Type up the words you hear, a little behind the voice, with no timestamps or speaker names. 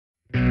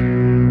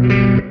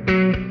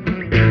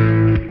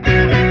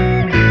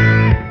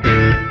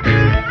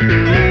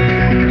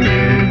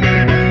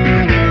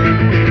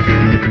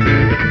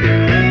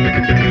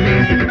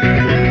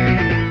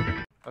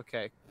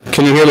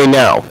hear me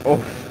now?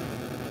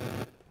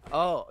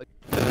 Oh.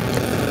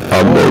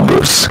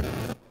 Amogus.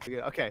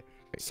 Okay.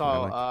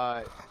 So,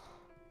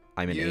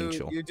 I'm an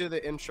angel. You do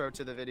the intro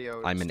to the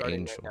video. I'm an starting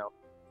angel. Right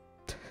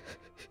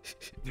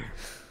now.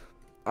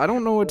 I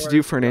don't know what to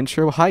do for an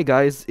intro. Hi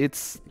guys,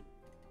 it's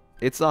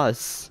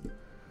us.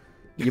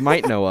 You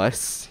might know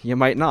us, you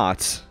might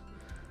not.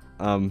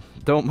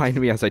 Don't mind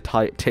me as I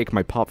take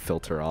my pop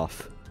filter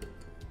off.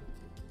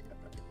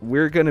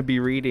 We're gonna be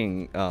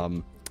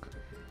reading,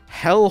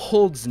 Hell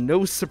Holds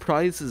No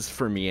Surprises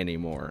for Me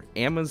Anymore.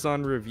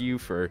 Amazon review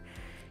for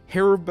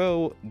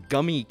Haribo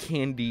Gummy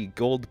Candy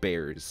Gold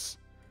Bears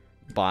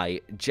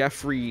by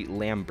Jeffrey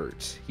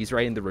Lambert. He's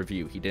writing the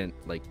review. He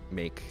didn't, like,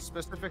 make...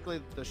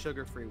 Specifically the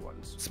sugar-free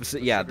ones.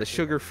 Yeah, the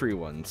sugar-free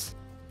ones.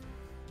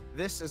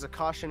 This is a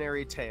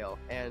cautionary tale,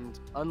 and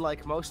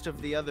unlike most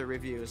of the other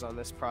reviews on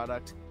this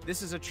product,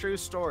 this is a true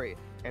story,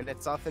 and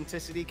its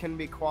authenticity can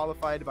be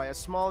qualified by a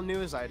small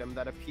news item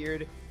that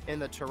appeared in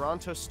the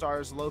Toronto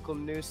Star's local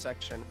news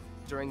section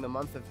during the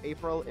month of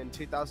April in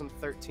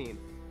 2013,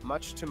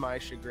 much to my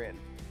chagrin.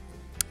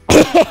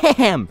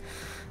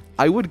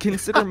 I would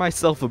consider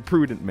myself a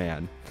prudent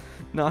man,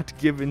 not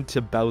given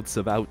to bouts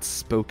of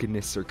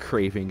outspokenness or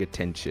craving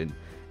attention,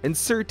 and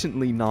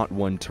certainly not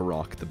one to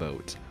rock the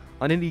boat.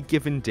 On any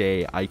given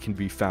day, I can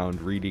be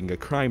found reading a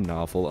crime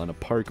novel on a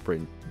park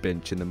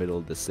bench in the middle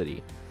of the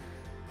city.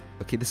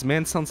 Okay, this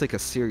man sounds like a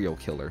serial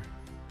killer.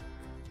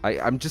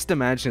 I'm just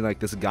imagining, like,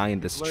 this guy in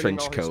this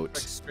trench coat,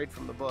 straight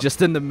from the book.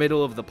 just in the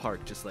middle of the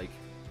park, just like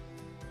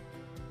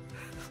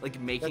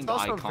making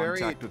That's eye also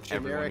contact with very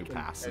everyone who generic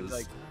passes. and,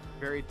 like,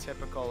 very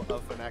typical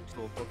of an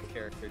actual book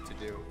character to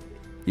do.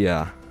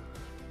 Yeah.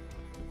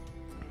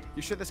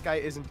 You sure this guy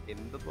isn't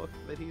in the book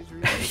that he's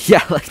reading?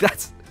 Yeah, like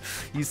that's...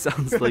 He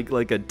sounds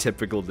like a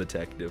typical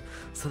detective.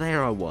 So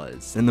there I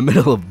was, in the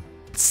middle of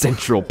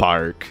Central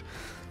Park.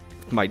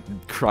 My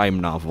crime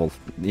novel.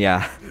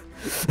 Yeah.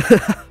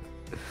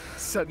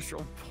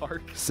 Central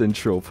Park.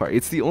 Central Park.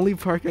 It's the only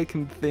park I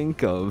can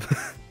think of.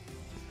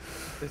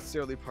 It's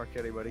the only park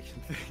anybody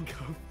can think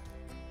of.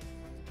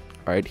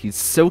 Alright, he's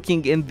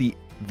soaking in the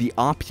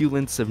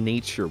opulence of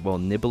nature while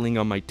nibbling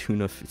on my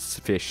tuna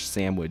fish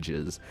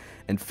sandwiches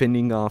and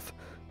fending off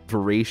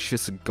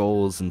voracious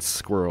gulls and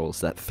squirrels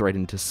that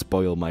threaten to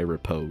spoil my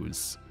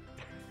repose.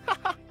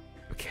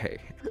 Okay,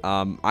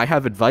 I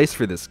have advice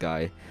for this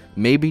guy.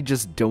 Maybe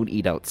just don't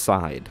eat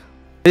outside.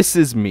 This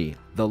is me,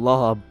 the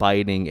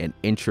law-abiding and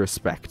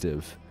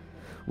introspective,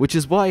 which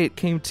is why it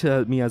came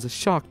to me as a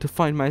shock to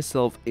find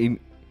myself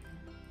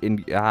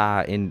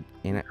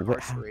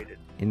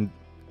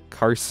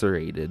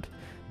incarcerated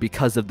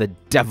because of the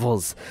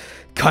devil's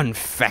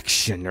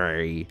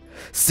confectionery,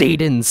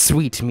 Satan's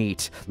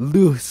sweetmeat,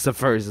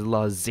 Lucifer's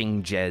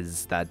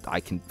lozenges that I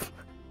can...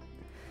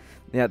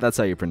 Yeah, that's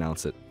how you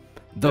pronounce it.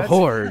 The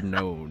horror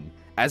known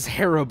as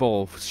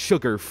Haribo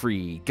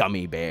sugar-free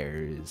gummy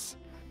bears.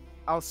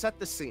 I'll set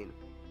the scene.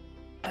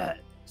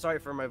 Sorry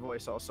for my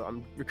voice also.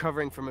 I'm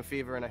recovering from a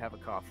fever and I have a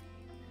cough.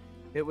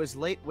 It was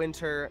late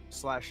winter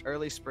 /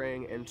 early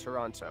spring in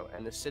Toronto,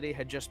 and the city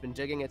had just been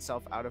digging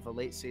itself out of a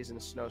late season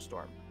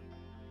snowstorm.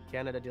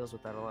 Canada deals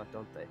with that a lot,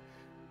 don't they?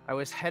 I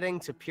was heading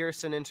to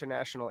Pearson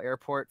International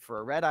Airport for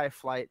a red-eye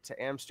flight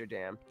to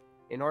Amsterdam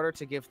in order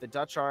to give the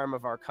Dutch arm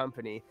of our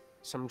company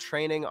some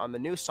training on the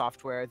new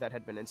software that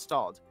had been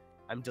installed.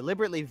 I'm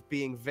deliberately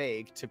being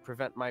vague to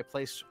prevent my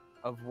place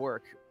of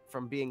work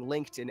from being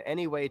linked in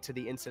any way to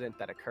the incident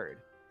that occurred.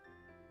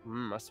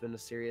 Must have been a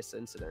serious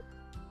incident.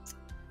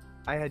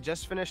 I had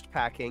just finished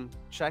packing,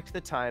 checked the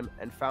time,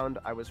 and found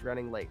I was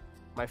running late.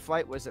 My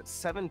flight was at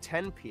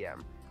 7:10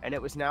 p.m., and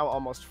it was now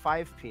almost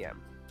 5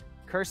 p.m.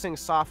 Cursing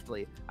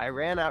softly, I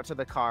ran out to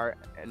the car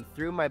and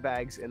threw my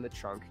bags in the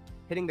trunk,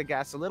 hitting the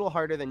gas a little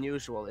harder than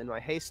usual in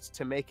my haste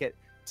to make it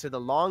to the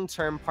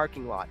long-term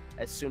parking lot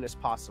as soon as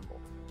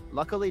possible.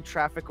 Luckily,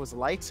 traffic was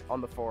light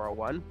on the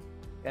 401,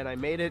 and I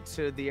made it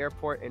to the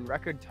airport in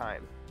record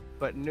time,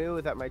 but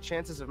knew that my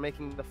chances of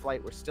making the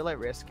flight were still at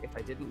risk if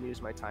I didn't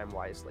use my time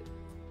wisely.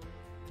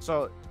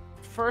 So,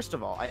 first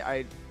of all,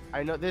 I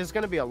know there's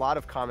going to be a lot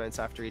of comments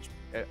after each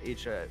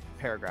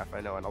paragraph, I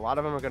know, and a lot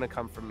of them are going to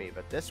come from me,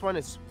 but this one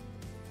it's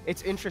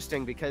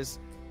interesting because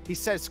he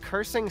says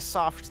cursing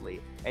softly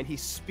and he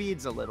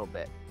speeds a little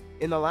bit.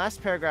 In the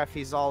last paragraph,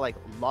 he's all like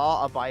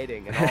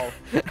law-abiding and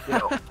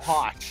all,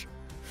 posh.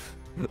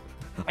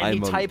 And he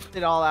types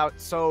it all out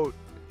so,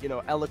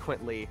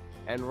 eloquently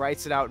and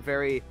writes it out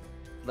very,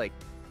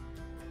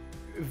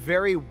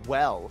 very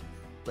well,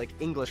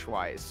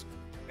 English-wise.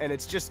 And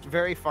it's just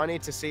very funny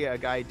to see a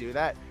guy do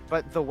that.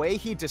 But the way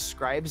he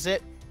describes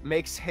it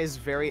makes his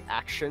very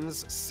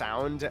actions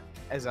sound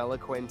as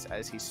eloquent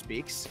as he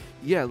speaks.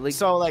 Yeah,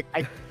 So,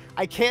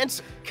 I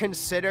can't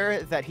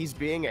consider that he's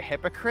being a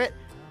hypocrite,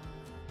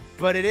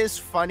 but it is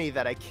funny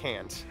that I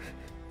can't.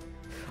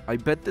 I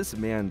bet this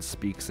man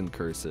speaks in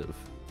cursive.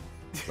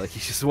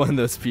 He's just one of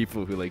those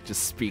people who,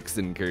 just speaks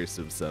in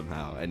cursive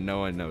somehow, and no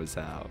one knows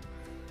how.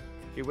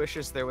 He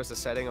wishes there was a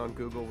setting on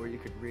Google where you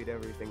could read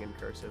everything in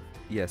cursive.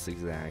 Yes,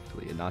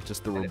 exactly, and not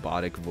just the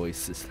robotic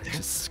voices that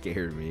just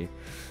scare me.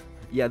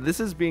 Yeah, this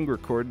is being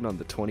recorded on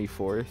the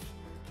 24th.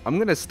 I'm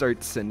gonna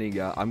start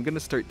I'm gonna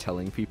start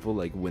telling people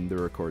like when the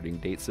recording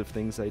dates of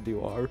things I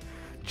do are,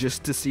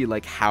 just to see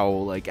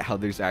how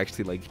there's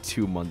actually like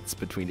 2 months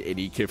between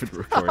any given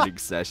recording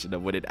session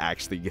and when it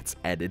actually gets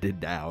edited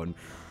down.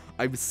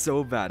 I'm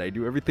so bad. I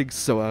do everything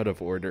so out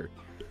of order.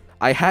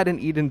 I hadn't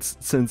eaten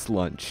since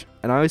lunch,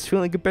 and I was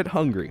feeling a bit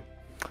hungry.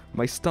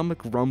 My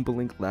stomach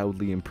rumbling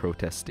loudly in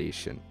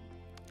protestation,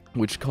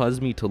 which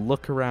caused me to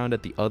look around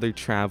at the other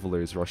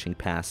travelers rushing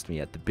past me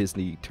at the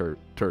busy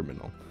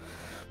terminal.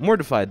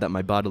 Mortified that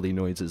my bodily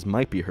noises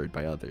might be heard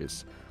by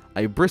others,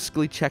 I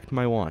briskly checked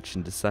my watch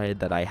and decided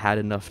that I had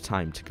enough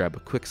time to grab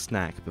a quick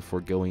snack before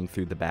going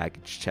through the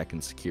baggage check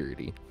and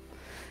security,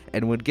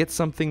 and would get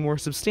something more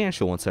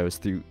substantial once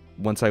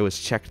I was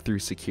checked through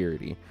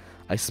security.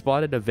 I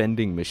spotted a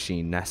vending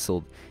machine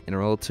nestled in a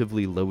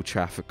relatively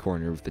low-traffic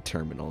corner of the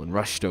terminal and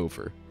rushed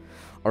over.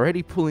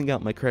 Already pulling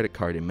out my credit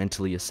card and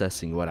mentally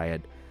assessing what I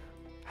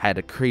had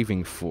a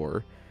craving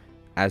for,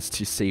 as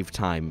to save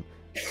time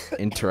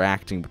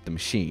interacting with the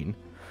machine,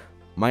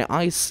 my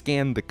eyes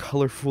scanned the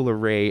colorful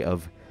array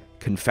of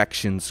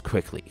confections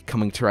quickly,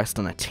 coming to rest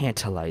on a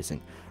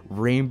tantalizing,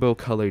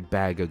 rainbow-colored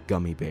bag of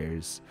gummy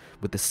bears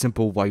with the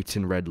simple white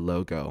and red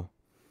logo.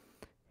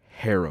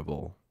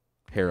 Haribo.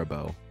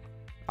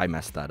 I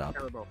messed that up.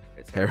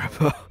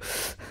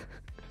 Haribo.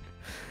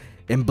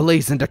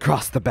 Emblazoned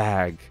across the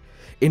bag,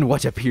 in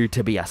what appeared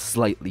to be a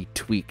slightly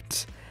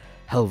tweaked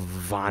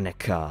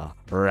Helvetica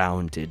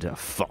rounded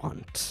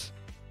font.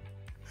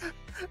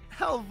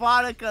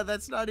 Helvetica,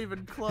 that's not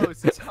even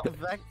close. It's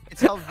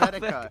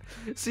Helvetica.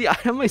 See, I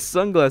have my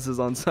sunglasses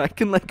on, so I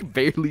can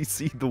barely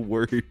see the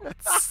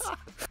words.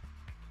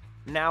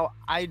 Now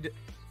I'd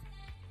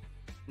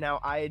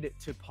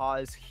to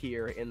pause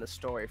here in the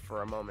story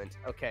for a moment.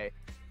 Okay.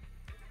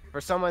 For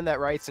someone that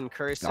writes in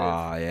cursive.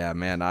 Oh yeah,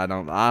 man, I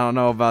don't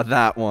know about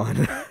that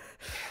one.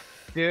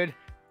 Dude,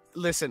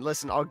 listen,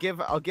 I'll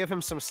give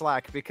him some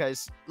slack,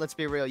 because let's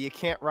be real, you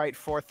can't write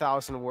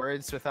 4,000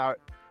 words without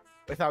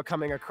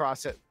coming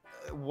across it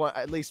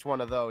at least one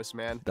of those,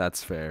 man.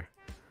 That's fair.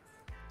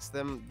 It's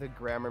the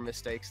grammar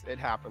mistakes. It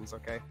happens,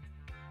 okay?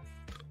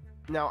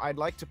 Now, I'd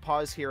like to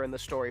pause here in the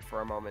story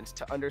for a moment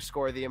to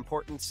underscore the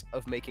importance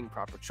of making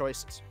proper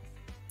choices.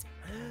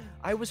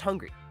 I was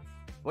hungry.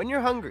 When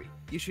you're hungry,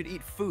 you should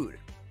eat food.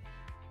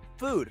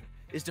 Food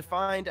is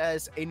defined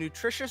as a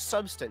nutritious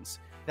substance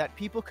that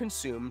people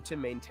consume to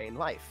maintain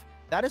life.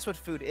 That is what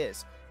food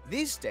is.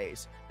 These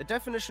days, the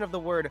definition of the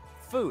word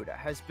food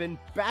has been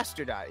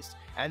bastardized,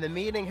 and the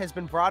meaning has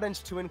been broadened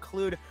to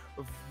include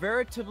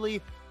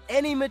veritably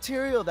any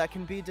material that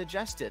can be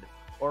digested,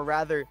 or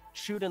rather,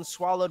 chewed and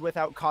swallowed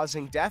without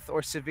causing death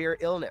or severe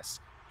illness.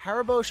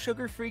 Haribo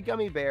sugar-free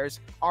gummy bears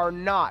are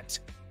not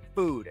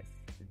food.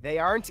 They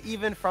aren't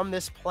even from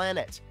this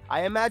planet.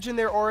 I imagine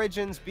their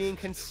origins being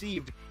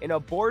conceived in a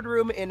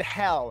boardroom in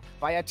hell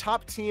by a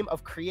top team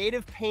of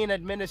creative pain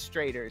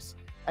administrators,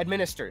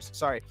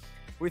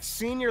 with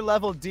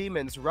senior-level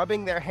demons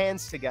rubbing their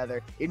hands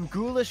together in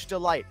ghoulish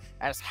delight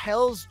as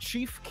hell's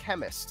chief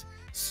chemist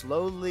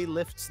slowly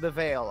lifts the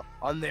veil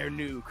on their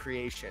new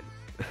creation.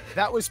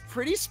 That was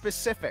pretty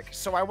specific,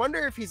 so I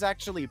wonder if he's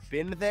actually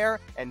been there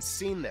and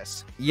seen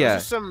this. Yeah.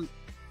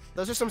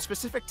 Those are some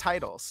specific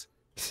titles.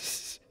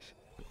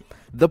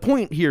 The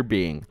point here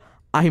being,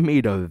 I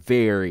made a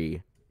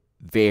very,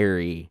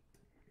 very,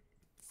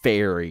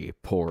 very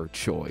poor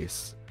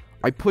choice.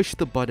 I pushed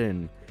the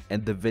button,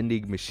 and the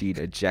vending machine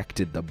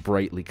ejected the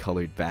brightly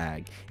colored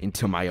bag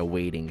into my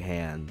awaiting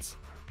hands.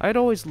 I had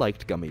always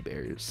liked gummy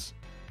bears.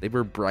 They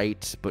were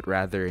bright, but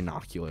rather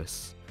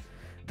innocuous.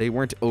 They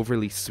weren't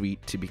overly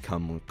sweet to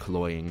become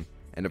cloying,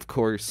 and of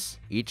course,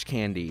 each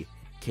candy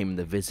came in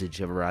the visage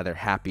of a rather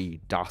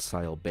happy,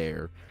 docile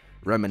bear,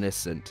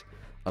 reminiscent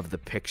of the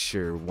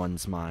picture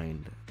one's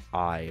mind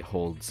eye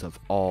holds of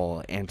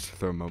all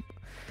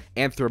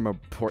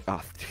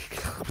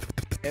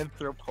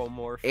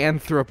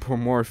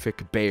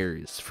anthropomorphic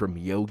bears from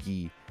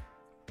Yogi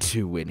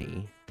to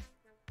Winnie.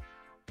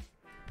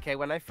 Okay,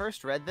 when I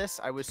first read this,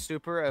 I was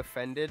super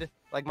offended.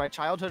 Like, my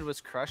childhood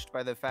was crushed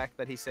by the fact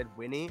that he said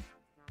Winnie,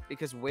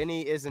 because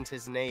Winnie isn't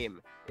his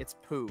name. It's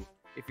Pooh.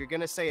 If you're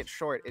gonna say it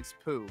short, it's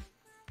Pooh.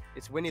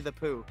 It's Winnie the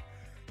Pooh.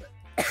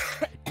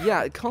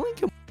 Yeah, calling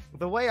him...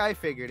 The way I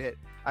figured it,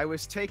 I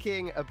was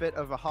taking a bit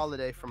of a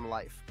holiday from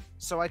life,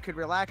 so I could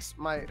relax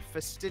my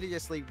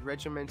fastidiously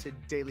regimented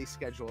daily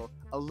schedule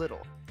a little,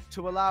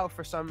 to allow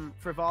for some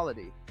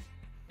frivolity.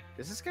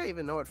 Does this guy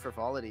even know what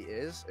frivolity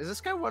is? Is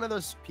this guy one of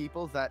those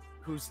people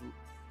whose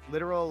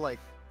literal,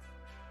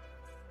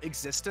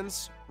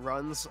 existence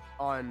runs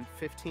on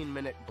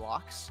 15-minute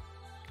blocks?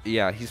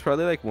 Yeah, he's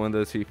probably one of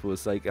those people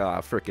who's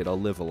frick it, I'll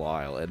live a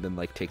while, and then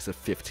takes a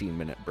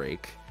 15-minute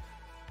break.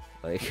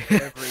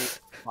 Every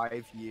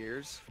 5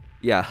 years?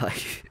 Yeah,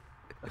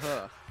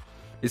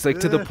 it's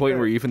to the point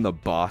where even the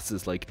boss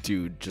is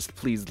dude, just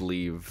please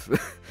leave.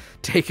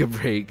 Take a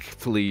break,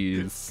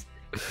 please.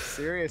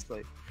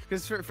 Seriously.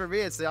 Because for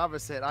me, it's the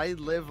opposite. I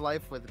live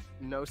life with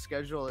no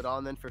schedule at all,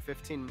 and then for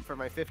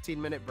my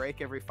 15-minute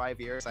break every 5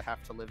 years, I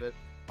have to live it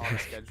on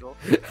schedule.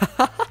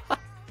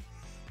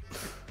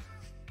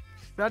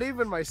 Not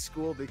even my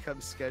school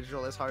becomes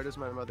schedule as hard as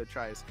my mother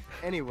tries.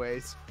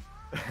 Anyways,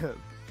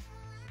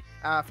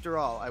 after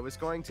all, I was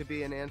going to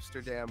be in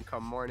Amsterdam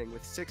come morning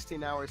with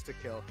 16 hours to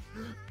kill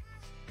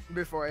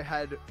before I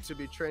had to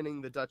be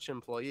training the Dutch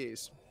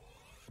employees.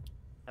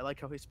 I like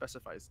how he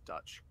specifies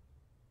Dutch.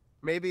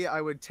 Maybe I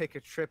would take a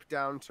trip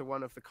down to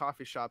one of the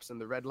coffee shops in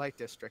the red light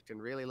district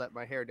and really let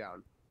my hair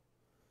down.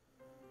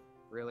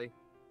 Really?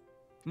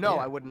 No,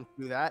 Yeah. I wouldn't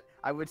do that.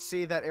 I would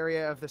see that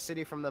area of the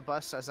city from the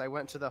bus as I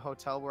went to the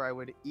hotel, where I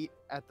would eat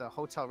at the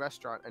hotel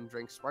restaurant and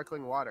drink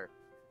sparkling water.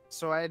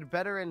 So I'd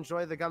better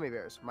enjoy the gummy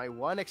bears, my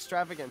one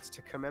extravagance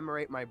to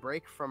commemorate my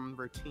break from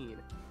routine.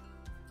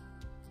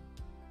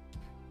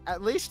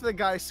 At least the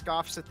guy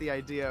scoffs at the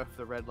idea of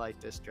the red light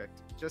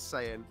district. Just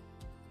saying.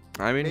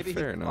 I mean, Maybe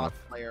fair he's a enough.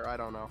 cosplayer, I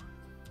don't know.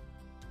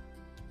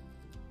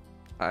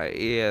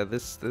 Yeah,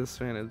 this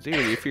man is, dude.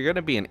 If you're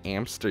gonna be in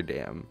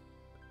Amsterdam,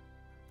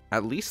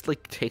 at least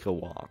like take a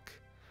walk.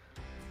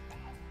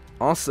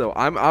 Also,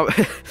 I'm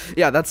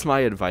yeah, that's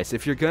my advice.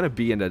 If you're gonna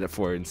be in a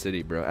foreign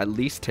city, bro, at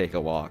least take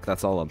a walk.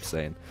 That's all I'm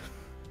saying.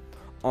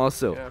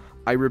 Also, Yeah.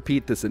 I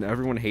repeat this, and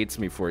everyone hates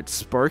me for it.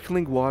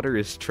 Sparkling water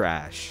is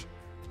trash.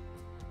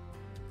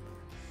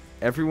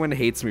 Everyone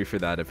hates me for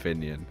that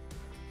opinion.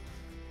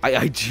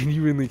 I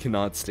genuinely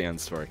cannot stand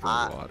sparkling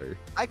water.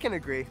 I can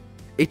agree.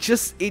 It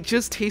just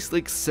tastes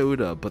like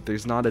soda, but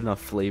there's not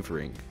enough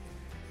flavoring.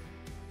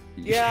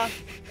 Yeah,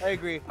 I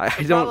agree. I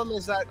The don't- problem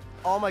is that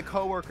all my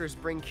coworkers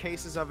bring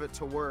cases of it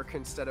to work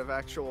instead of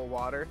actual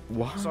water.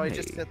 Why? So I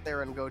just sit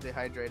there and go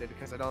dehydrated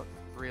because I don't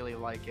really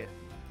like it.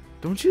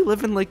 Don't you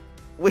live in like...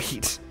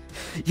 Wait.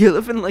 You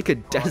live in like a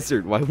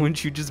desert. Why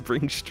wouldn't you just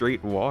bring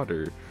straight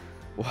water?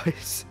 Why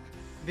is...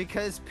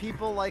 Because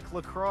people like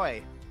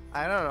LaCroix.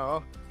 I don't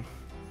know.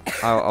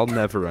 I'll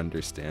never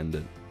understand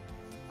it.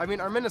 I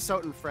mean, our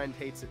Minnesotan friend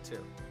hates it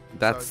too.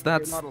 That's... So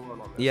you're not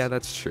alone on this. Yeah,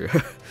 that's true.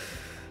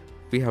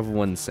 We have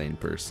one sane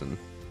person.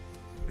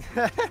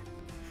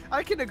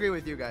 I can agree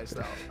with you guys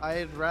though.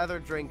 I'd rather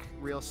drink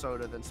real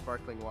soda than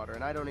sparkling water,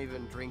 and I don't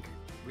even drink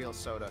real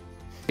soda.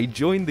 I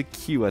joined the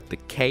queue at the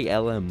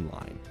KLM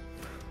line,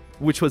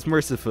 which was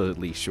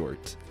mercifully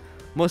short.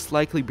 Most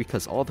likely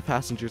because all the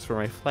passengers for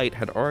my flight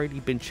had already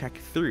been checked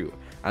through,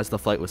 as the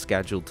flight was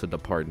scheduled to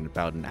depart in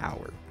about an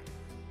hour.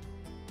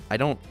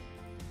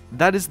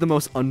 That is the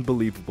most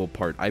unbelievable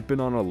part. I've been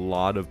on a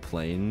lot of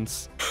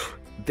planes.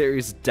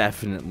 There's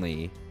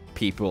definitely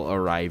people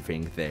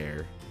arriving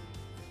there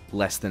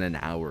less than an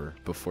hour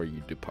before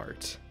you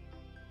depart.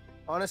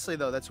 Honestly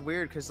though, that's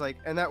weird because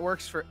and that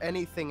works for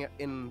anything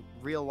in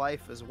real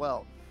life as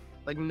well.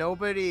 Like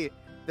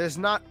there's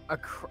not a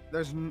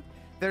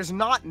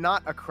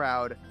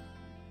crowd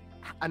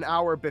an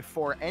hour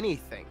before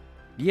anything.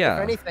 Yeah.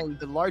 If anything,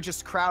 the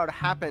largest crowd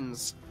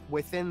happens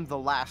within the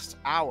last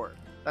hour.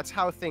 That's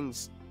how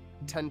things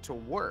tend to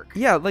work.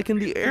 Yeah, like in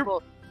the air.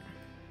 Oh,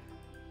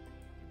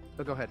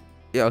 go ahead.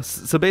 Yeah,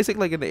 so basically,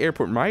 like in the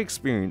airport, my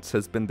experience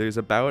has been there's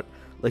about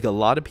like a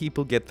lot of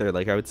people get there,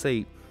 like I would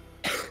say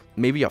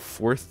maybe a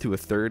fourth to a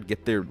third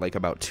get there like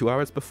about 2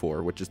 hours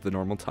before, which is the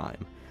normal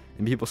time,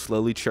 and people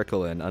slowly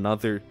trickle in.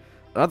 Another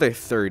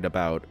third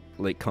about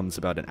like comes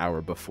about an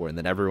hour before, and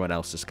then everyone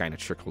else just kind of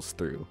trickles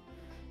through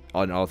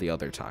on all the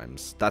other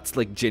times. That's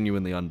like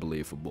genuinely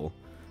unbelievable.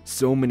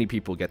 So many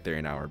people get there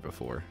an hour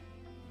before.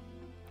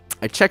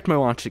 I checked my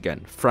watch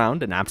again,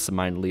 frowned, and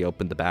absentmindedly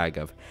opened the bag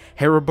of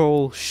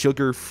Haribo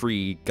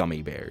sugar-free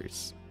gummy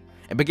bears,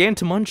 and began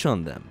to munch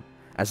on them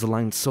as the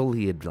line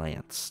slowly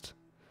advanced.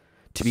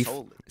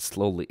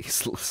 Slowly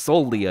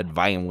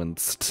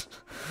advanced.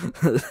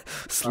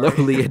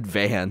 Slowly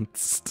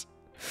advanced.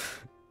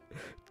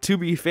 To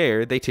be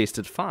fair, they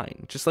tasted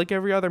fine, just like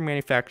every other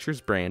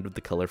manufacturer's brand of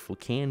the colorful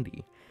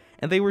candy,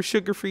 and they were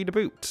sugar-free to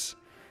boot.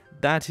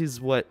 That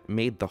is what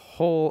made the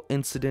whole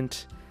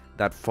incident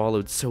that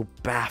followed so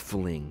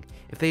baffling.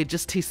 If they had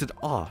just tasted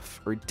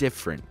off or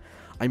different,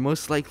 I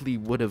most likely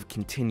wouldn't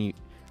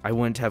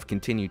have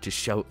continued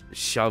to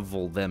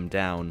shovel them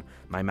down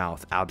my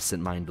mouth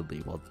absent-mindedly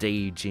while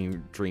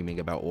daydreaming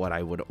about what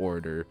I would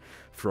order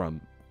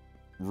from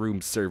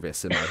room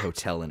service in my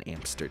hotel in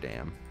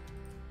Amsterdam.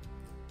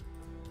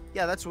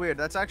 Yeah, that's weird.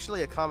 That's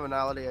actually a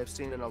commonality I've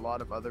seen in a lot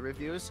of other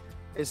reviews,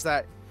 is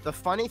that the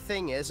funny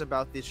thing is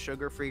about these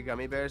sugar-free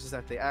gummy bears is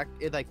that they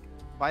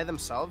by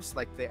themselves,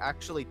 like they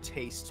actually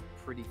taste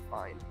pretty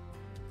fine.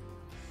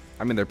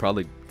 I mean, they're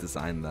probably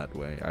designed that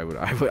way.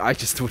 I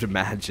just would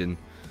imagine.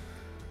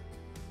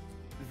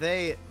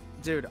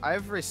 Dude,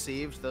 I've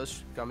received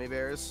those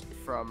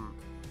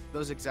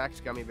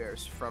exact gummy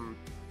bears from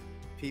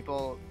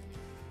people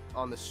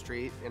on the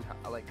street in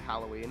like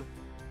Halloween.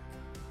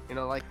 You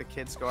know, like the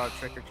kids go out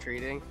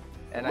trick-or-treating,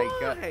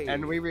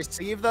 and we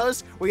receive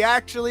those. We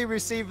actually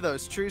receive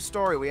those. True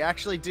story. We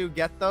actually do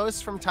get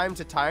those from time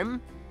to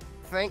time.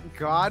 Thank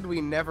God we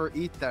never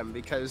eat them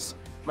because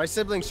my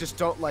siblings just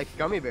don't like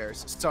gummy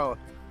bears. So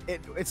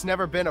it's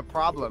never been a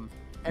problem.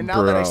 And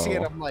now that I see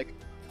it, I'm like,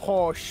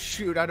 oh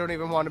shoot, I don't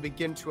even want to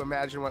begin to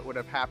imagine what would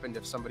have happened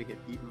if somebody had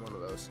eaten one of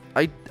those.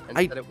 Skittles I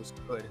and said it was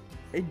good.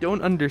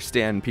 don't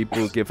understand people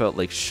who give out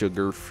like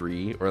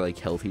sugar-free or like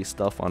healthy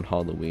stuff on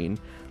Halloween.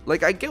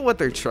 Like, I get what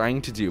they're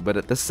trying to do, but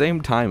at the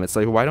same time, it's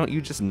like, why don't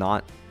you just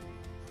not?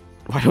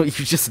 Why don't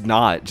you just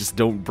not? Just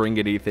don't bring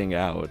anything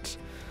out.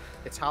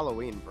 It's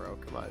Halloween, bro.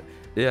 Come on.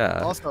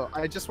 Yeah. Also,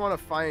 I just want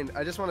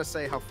to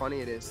say how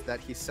funny it is that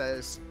he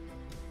says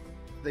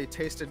they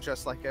tasted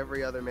just like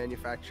every other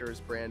manufacturer's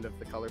brand of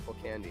the colorful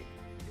candy.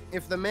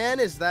 If the man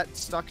is that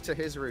stuck to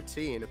his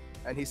routine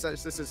and he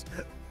says this is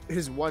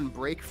his one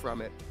break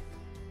from it,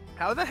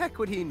 how the heck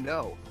would he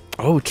know?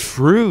 Oh,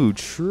 true,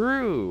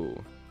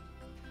 true.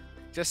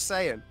 Just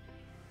saying.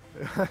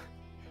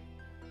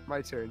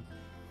 My turn.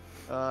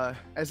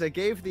 As I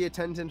gave the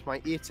attendant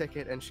my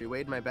e-ticket and she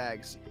weighed my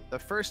bags, the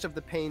first of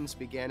the pains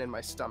began in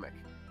my stomach.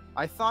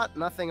 I thought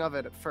nothing of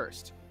it at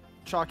first,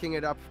 chalking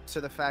it up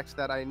to the fact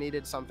that I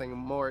needed something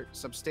more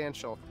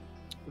substantial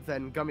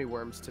than gummy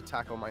worms to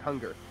tackle my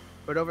hunger.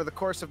 But over the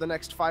course of the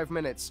next 5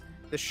 minutes,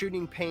 the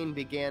shooting pain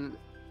began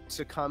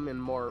to come in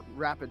more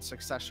rapid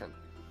succession.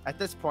 At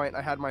this point,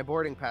 I had my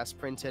boarding pass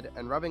printed,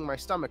 and rubbing my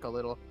stomach a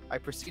little, I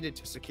proceeded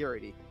to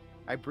security.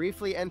 I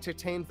briefly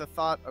entertained the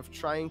thought of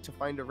trying to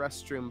find a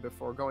restroom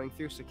before going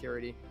through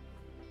security,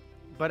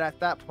 but at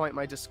that point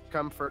my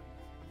discomfort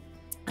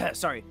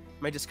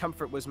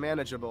was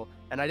manageable,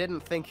 and I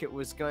didn't think it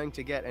was going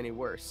to get any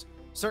worse.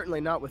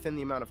 Certainly not within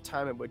the amount of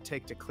time it would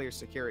take to clear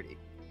security.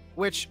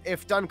 Which,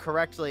 if done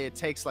correctly, it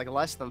takes like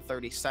less than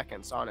 30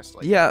 seconds,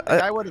 honestly. Yeah,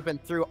 Like, I would have been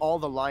through all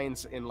the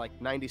lines in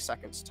like 90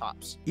 seconds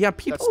tops. Yeah,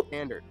 That's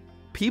standard.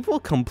 people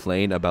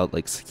complain about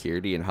like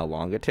security and how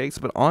long it takes,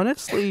 but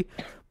honestly,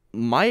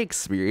 my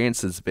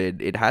experience has been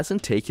it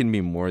hasn't taken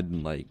me more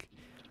than like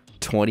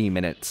 20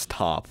 minutes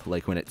top,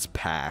 like when it's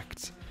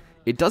packed.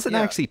 It doesn't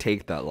actually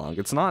take that long.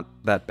 It's not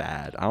that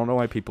bad. I don't know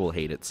why people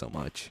hate it so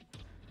much.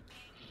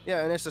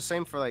 Yeah, and it's the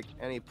same for like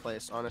any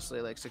place,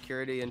 honestly. Like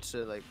security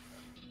into like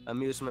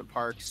amusement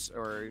parks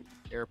or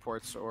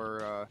airports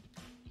or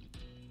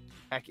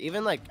heck,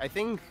 even like I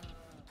think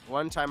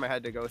one time I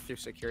had to go through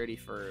security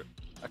for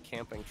a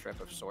camping trip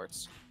of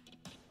sorts.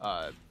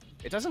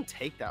 It doesn't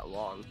take that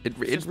long. It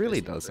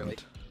really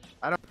doesn't.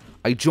 Really.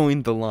 I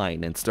joined the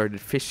line and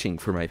started fishing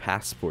for my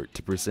passport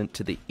to present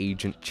to the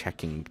agent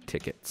checking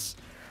tickets.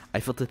 I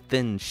felt a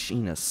thin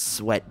sheen of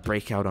sweat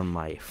break out on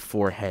my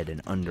forehead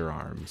and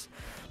underarms.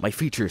 My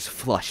features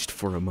flushed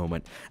for a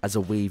moment as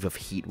a wave of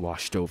heat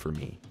washed over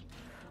me.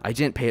 I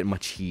didn't pay it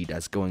much heed,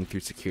 as going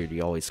through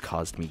security always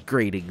caused me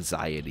great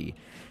anxiety,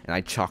 and I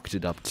chalked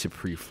it up to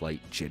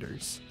pre-flight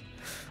jitters.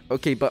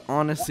 Okay, but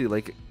honestly,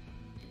 like,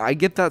 I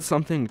get that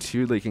something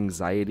too, like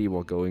anxiety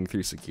while going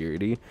through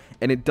security,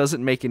 and it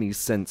doesn't make any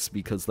sense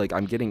because, like,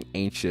 I'm getting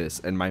anxious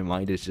and my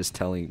mind is just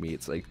telling me,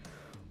 it's like,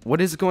 what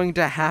is going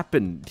to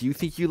happen? Do you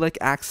think you, like,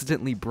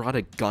 accidentally brought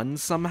a gun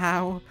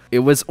somehow? It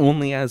was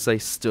only as I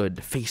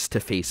stood face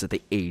to face with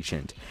the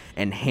agent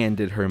and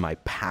handed her my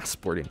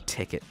passport and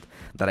ticket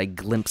that I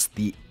glimpsed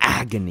the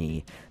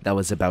agony that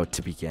was about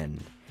to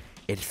begin.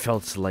 It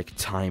felt like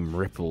time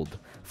rippled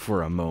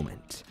for a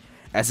moment,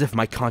 as if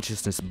my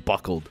consciousness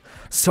buckled,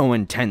 so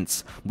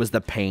intense was the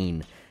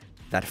pain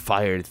that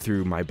fired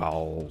through my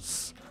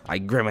bowels. I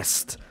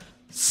grimaced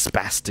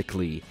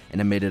spastically and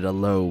emitted a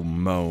low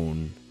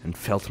moan, and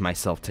felt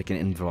myself take an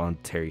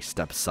involuntary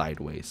step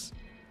sideways.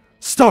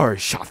 Stars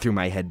shot through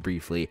my head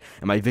briefly,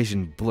 and my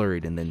vision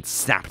blurred and then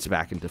snapped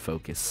back into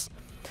focus.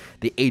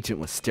 The agent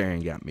was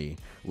staring at me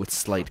with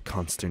slight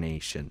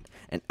consternation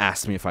and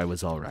asked me if I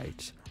was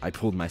alright. I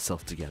pulled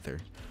myself together,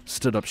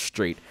 stood up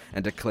straight,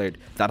 and declared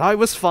that I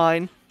was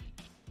fine,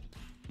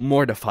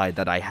 mortified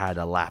that I had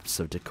a lapse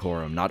of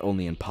decorum not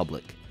only in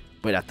public,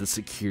 but at the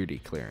security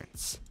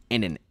clearance.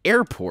 In an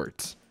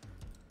airport.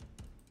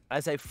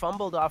 As I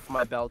fumbled off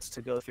my belt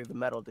to go through the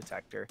metal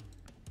detector,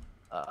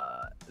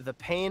 the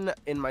pain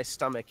in my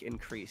stomach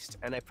increased,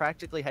 and I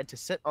practically had to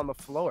sit on the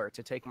floor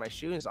to take my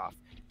shoes off,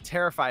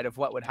 terrified of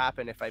what would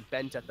happen if I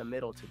bent at the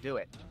middle to do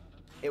it.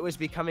 It was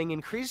becoming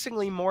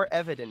increasingly more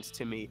evident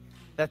to me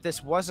that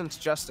this wasn't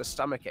just a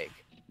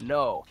stomachache.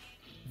 No,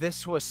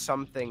 this was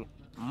something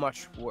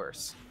much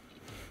worse.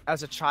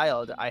 As a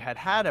child, I had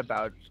had a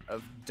bout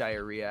of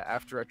diarrhea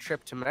after a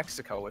trip to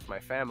Mexico with my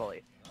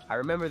family. I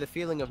remember the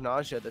feeling of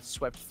nausea that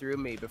swept through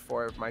me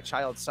before my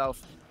child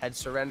self had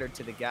surrendered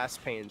to the gas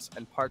pains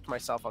and parked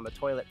myself on the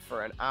toilet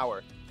for an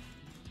hour,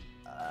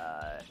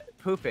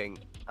 pooping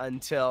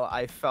until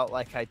I felt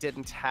like I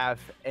didn't have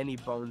any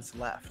bones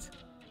left.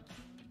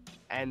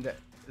 And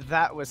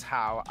that was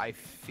how I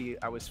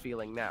was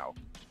feeling now,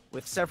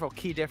 with several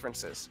key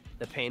differences.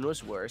 The pain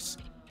was worse.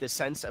 The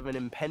sense of an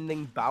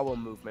impending bowel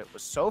movement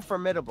was so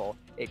formidable,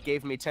 it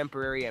gave me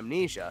temporary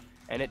amnesia,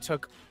 and it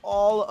took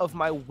all of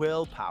my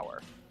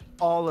willpower,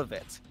 all of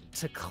it,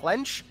 to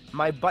clench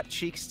my butt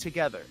cheeks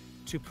together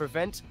to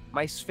prevent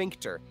my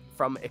sphincter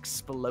from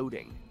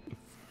exploding.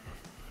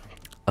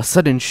 A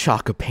sudden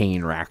shock of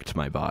pain racked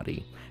my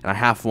body, and I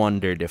half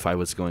wondered if I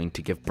was going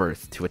to give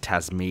birth to a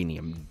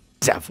Tasmanian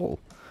devil.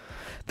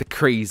 The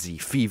crazy,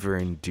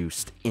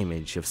 fever-induced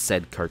image of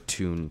said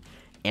cartoon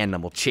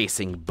animal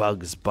chasing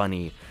Bugs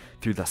Bunny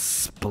through the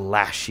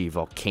splashy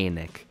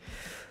volcanic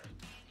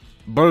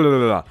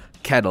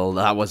kettle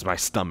that was my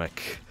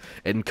stomach,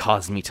 and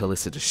caused me to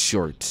listen to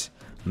short,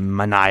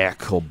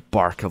 maniacal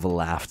bark of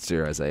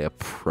laughter as I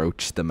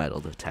approached the metal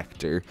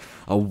detector,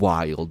 a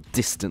wild,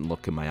 distant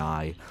look in my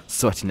eye,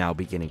 sweat now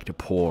beginning to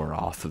pour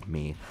off of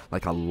me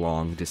like a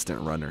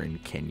long-distant runner in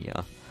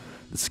Kenya.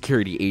 The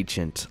security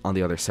agent on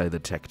the other side of the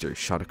detector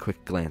shot a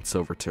quick glance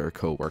over to her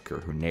coworker,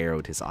 who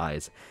narrowed his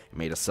eyes and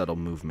made a subtle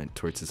movement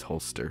towards his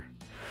holster.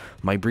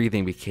 My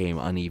breathing became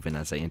uneven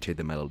as I entered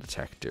the metal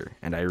detector,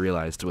 and I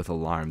realized with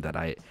alarm that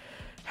I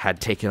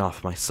had taken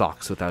off my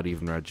socks without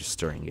even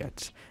registering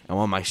it, and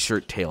while my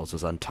shirt tails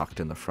was untucked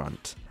in the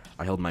front,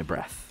 I held my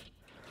breath,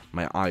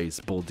 my eyes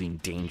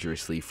bulging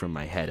dangerously from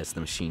my head as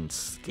the machine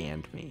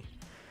scanned me.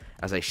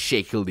 As I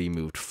shakily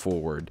moved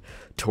forward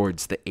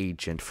towards the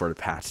agent for a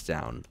pat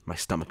down, my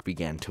stomach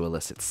began to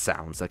elicit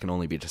sounds that can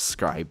only be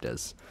described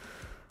as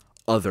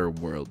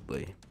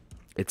otherworldly.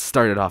 It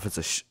started off as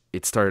a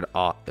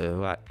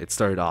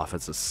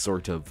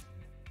sort of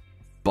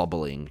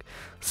bubbling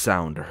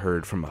sound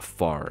heard from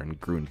afar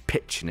and grew in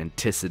pitch and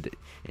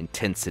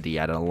intensity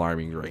at an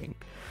alarming rate.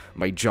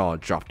 My jaw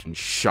dropped in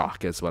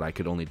shock as what I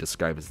could only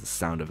describe as the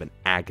sound of an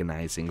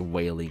agonizing,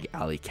 wailing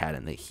alley cat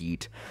in the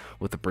heat,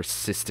 with a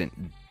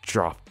persistent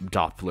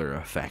Doppler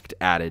effect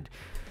added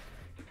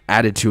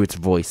to its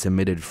voice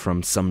emitted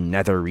from some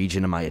nether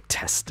region of my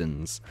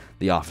intestines.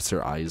 The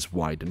officer's eyes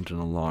widened in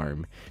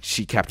alarm.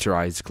 She kept her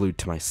eyes glued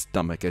to my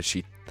stomach as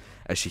she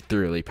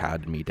thoroughly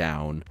patted me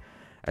down.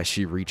 As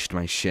she reached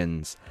my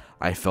shins,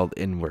 I felt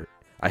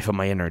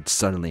my innards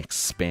suddenly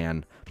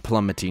expand,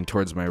 plummeting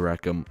towards my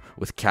rectum.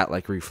 With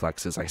cat-like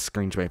reflexes, I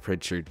squeezed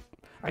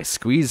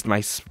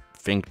my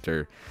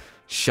sphincter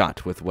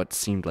shut with what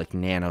seemed like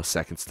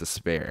nanoseconds to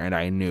spare, and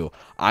I knew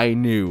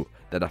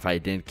that if I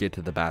didn't get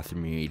to the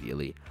bathroom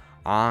immediately,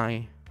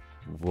 I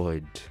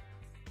would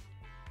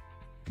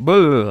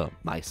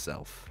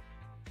myself.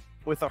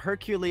 With a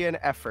Herculean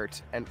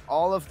effort and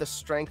all of the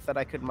strength that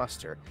I could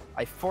muster,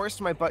 I forced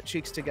my butt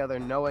cheeks together,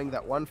 knowing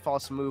that one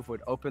false move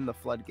would open the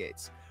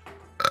floodgates.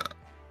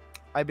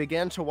 I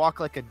began to walk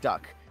like a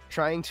duck,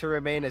 trying to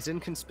remain as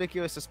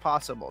inconspicuous as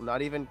possible,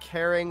 not even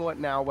caring what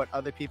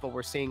other people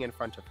were seeing in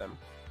front of them.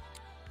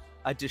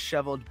 A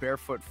disheveled,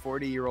 barefoot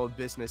 40-year-old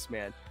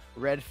businessman,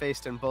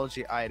 red-faced and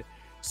bulgy-eyed,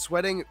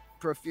 sweating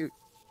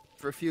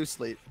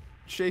profusely,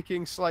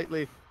 shaking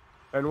slightly,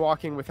 and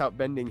walking without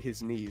bending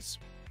his knees.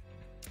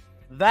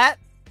 That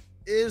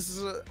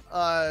is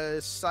a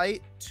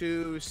sight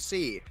to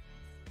see,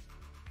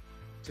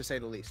 to say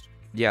the least.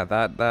 Yeah,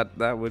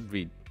 that would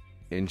be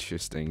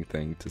interesting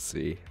thing to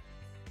see.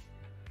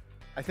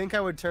 I think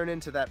I would turn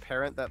into that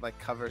parent that like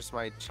covers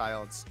my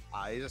child's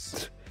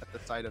eyes at the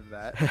sight of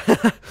that.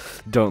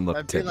 Don't look,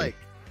 I'd be Timmy. like,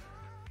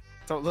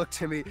 don't look,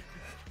 Timmy.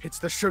 It's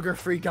the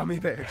sugar-free gummy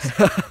bears.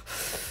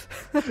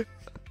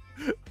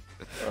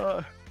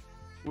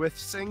 With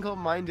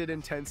single-minded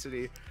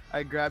intensity,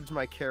 I grabbed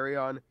my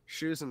carry-on,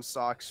 shoes and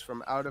socks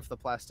from out of the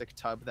plastic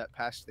tub that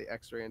passed the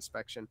X-ray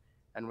inspection,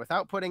 and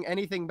without putting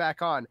anything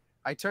back on,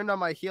 I turned on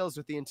my heels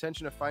with the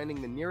intention of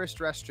finding the nearest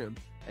restroom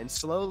and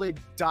slowly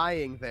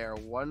dying there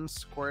one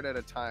squirt at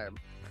a time.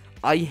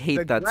 I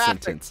hate that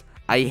graphic- sentence.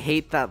 I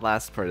hate that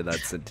last part of that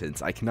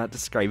sentence. I cannot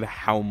describe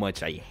how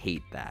much I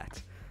hate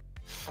that.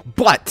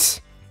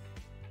 But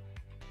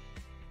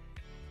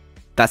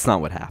that's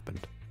not what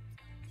happened.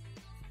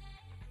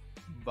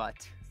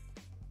 But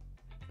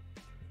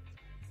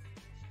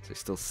So I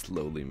still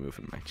slowly move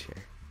in my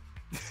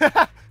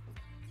chair.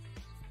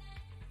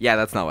 Yeah,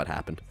 that's not what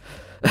happened.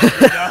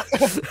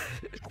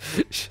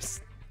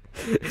 Just,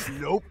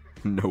 nope.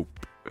 nope.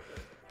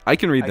 I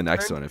can read I the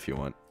next turned- one if you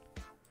want.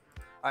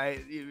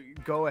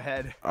 Go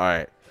ahead.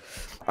 Alright.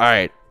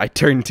 I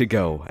turned to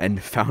go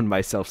and found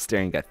myself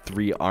staring at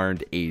 3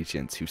 armed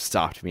agents who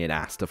stopped me and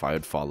asked if I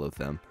would follow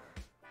them.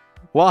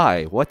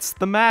 Why? What's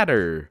the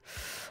matter?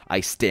 I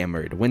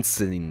stammered,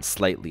 wincing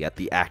slightly at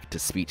the act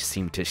of speech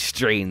seemed to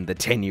strain the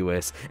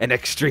tenuous and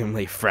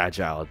extremely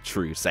fragile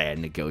truce I had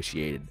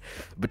negotiated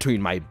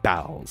between my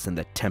bowels and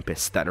the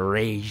tempest that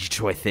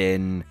raged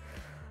within.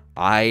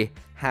 I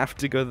have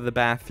to go to the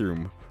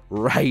bathroom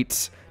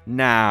right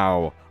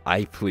now,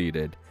 I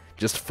pleaded.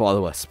 Just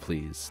follow us,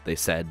 please, they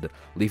said,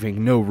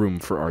 leaving no room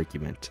for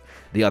argument.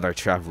 The other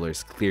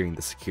travelers clearing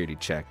the security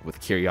check with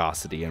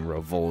curiosity and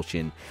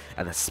revulsion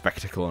at the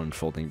spectacle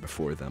unfolding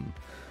before them,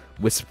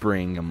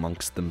 whispering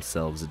amongst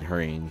themselves and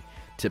hurrying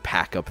to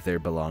pack up their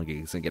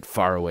belongings and get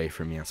far away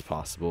from me as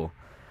possible.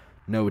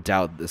 No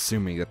doubt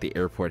assuming that the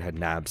airport had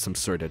nabbed some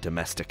sort of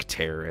domestic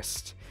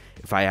terrorist.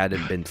 If I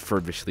hadn't been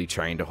feverishly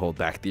trying to hold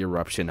back the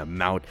eruption of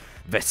Mount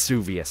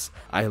Vesuvius,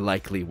 I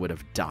likely would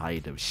have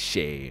died of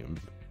shame.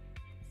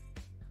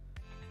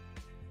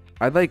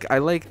 I like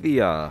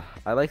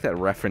that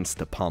reference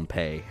to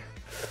Pompeii.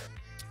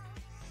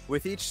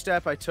 With each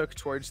step I took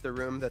towards the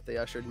room that they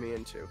ushered me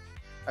into,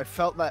 I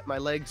felt that my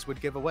legs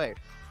would give away.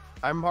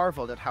 I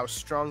marveled at how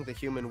strong the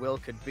human will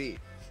could be.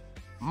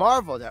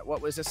 Marveled at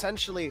what was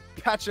essentially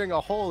patching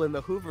a hole in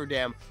the Hoover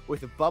Dam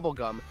with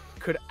bubblegum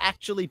could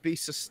actually be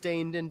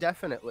sustained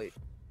indefinitely.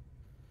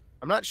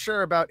 I'm not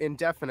sure about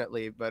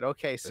indefinitely, but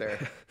okay, sir.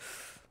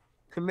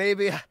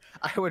 Maybe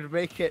I would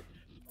make it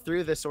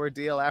through this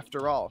ordeal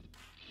after all.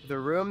 The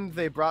room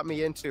they brought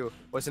me into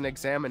was an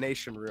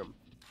examination room.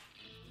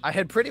 I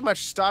had pretty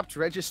much stopped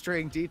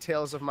registering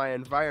details of my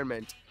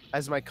environment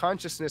as my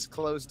consciousness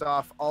closed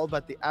off all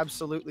but the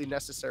absolutely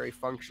necessary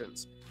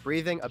functions: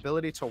 breathing,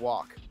 ability to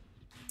walk.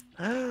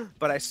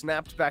 But I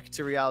snapped back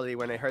to reality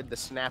when I heard the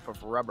snap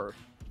of rubber.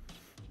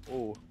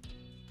 Ooh.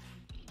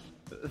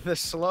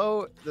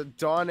 The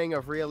dawning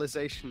of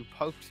realization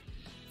poked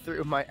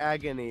through my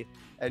agony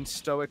and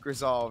stoic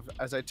resolve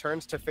as I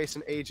turned to face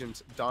an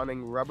agent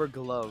donning rubber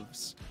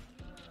gloves.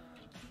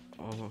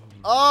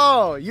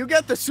 Oh, you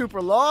get the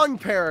super long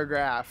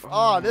paragraph.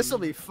 Oh, this will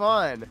be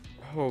fun.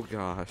 Oh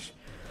gosh.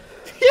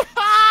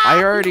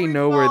 I already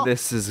know where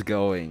this is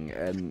going,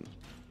 and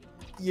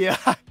yeah.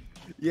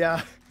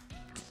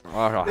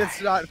 all right.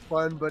 It's not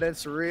fun, but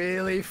it's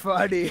really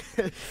funny.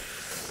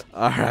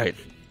 All right.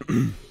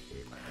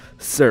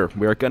 Sir,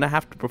 we are going to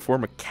have to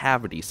perform a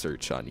cavity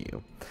search on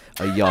you.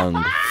 A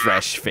young,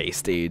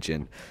 fresh-faced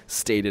agent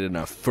stated in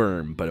a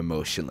firm but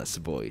emotionless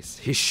voice.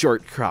 His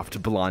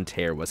short-cropped blonde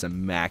hair was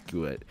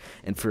immaculate,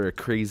 and for a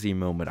crazy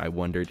moment I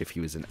wondered if he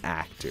was an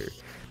actor.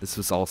 This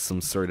was all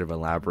some sort of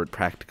elaborate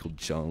practical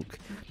junk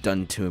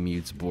done to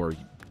amuse bored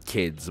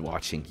kids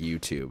watching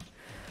YouTube.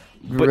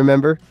 But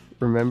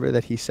Remember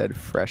that he said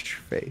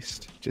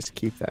fresh-faced. Just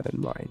keep that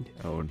in mind.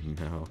 Oh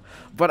no.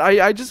 But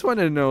I just want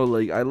to know,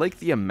 like, I like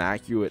the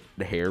immaculate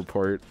hair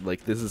part.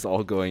 Like, this is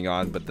all going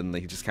on, but then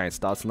he just kind of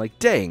stops and like,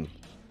 dang,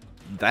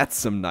 that's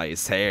some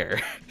nice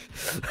hair.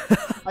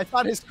 I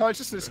thought his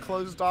consciousness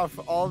closed off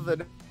all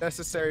the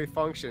necessary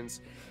functions.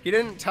 He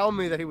didn't tell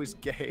me that he was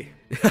gay.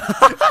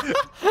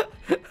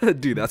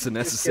 Dude, that's a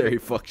necessary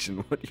function.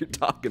 What you're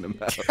talking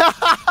about.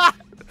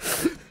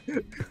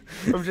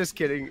 I'm just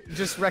kidding.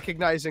 Just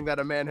recognizing that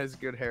a man has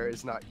good hair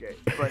is not gay.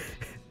 But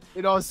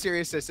in all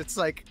seriousness, it's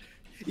like,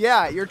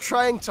 yeah, you're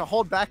trying to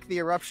hold back the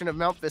eruption of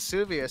Mount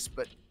Vesuvius,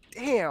 but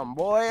damn,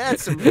 boy,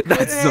 that's some good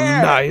That's some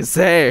hair. nice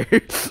hair.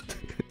 It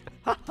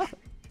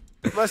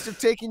must have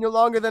taken you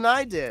longer than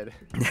I did.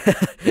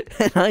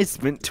 And I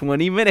spent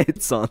 20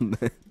 minutes on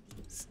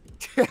this.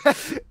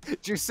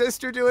 Did your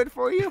sister do it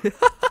for you?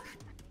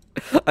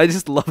 I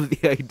just love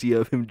the idea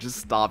of him just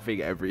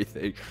stopping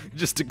everything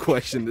just to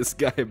question this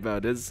guy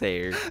about his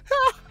hair.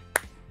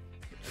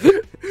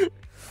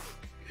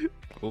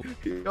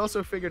 He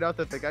also figured out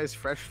that the guy's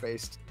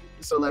fresh-faced.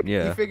 So, like,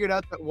 Yeah. he figured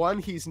out that 1,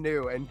 he's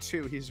new, and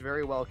 2, he's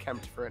very well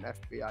kempt for an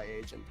FBI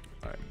agent.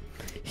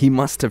 He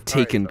must have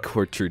Sorry, taken bro.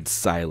 tortured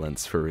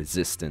silence for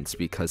resistance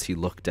because he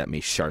looked at me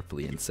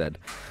sharply and said,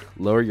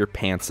 "Lower your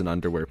pants and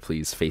underwear,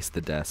 please. Face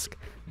the desk."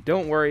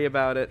 Don't worry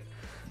about it.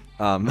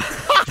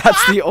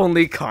 That's the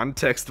only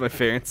context my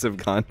parents have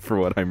gone for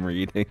what I'm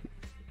reading.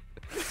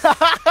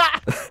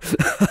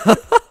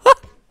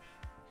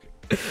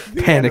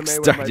 Panic Anime when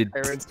started.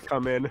 my parents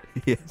come in.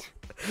 Yeah.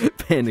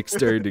 Panic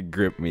started to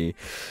grip me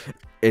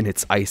in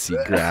its icy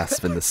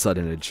grasp, and the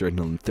sudden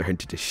adrenaline threatened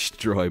to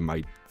destroy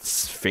my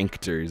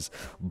sphincter's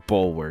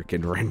bulwark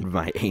and rend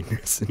my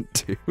anus in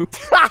two.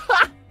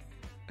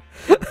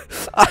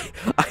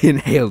 I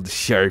inhaled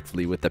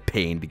sharply with a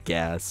pained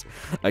gasp.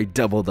 I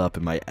doubled up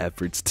in my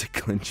efforts to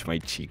clench my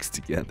cheeks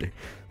together.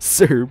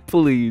 "Sir,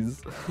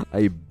 please,"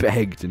 I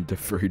begged and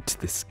deferred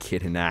to this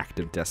kid in act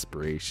of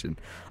desperation.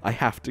 "I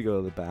have to go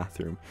to the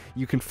bathroom.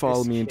 You can follow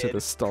This me into kid.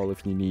 the stall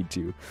if you need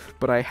to.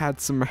 But I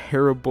had some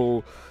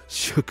Haribo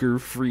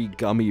sugar-free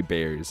gummy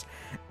bears,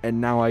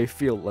 and now I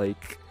feel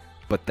like..."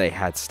 But they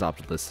had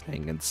stopped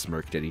listening and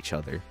smirked at each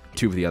other.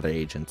 2 of the other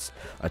agents,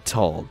 a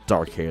tall,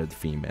 dark-haired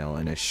female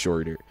and a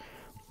shorter,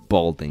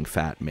 balding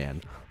fat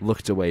man,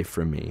 looked away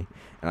from me,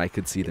 and I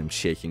could see them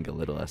shaking a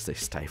little as they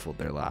stifled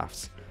their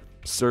laughs.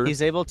 "Sir?"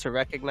 He's able to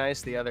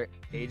recognize the other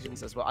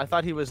agents as well. I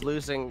thought he was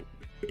losing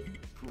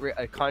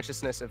a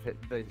consciousness of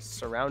the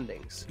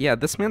surroundings. Yeah,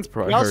 this man's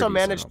probably He also heard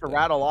managed to something.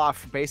 rattle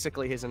off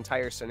basically his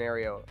entire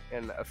scenario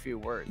in a few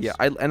words. Yeah,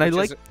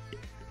 which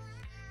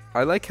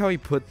I like how he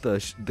put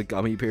the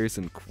gummy bears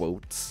in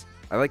quotes.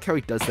 I like how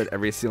he does that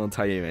every single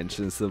time he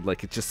mentions them.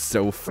 Like, it's just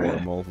so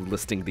formal,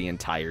 listing the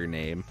entire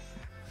name.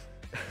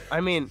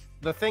 I mean,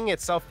 the thing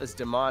itself is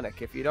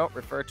demonic. If you don't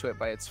refer to it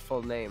by its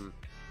full name,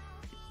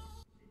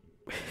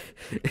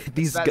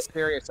 These it's that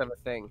serious of a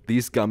thing.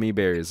 These gummy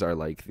bears are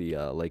like the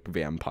like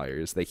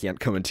vampires. They can't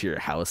come into your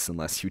house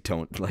unless you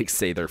don't like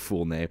say their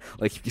full name.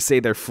 Like if you say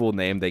their full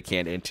name, they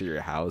can't enter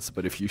your house,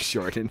 but if you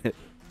shorten it,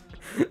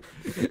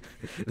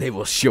 they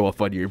will show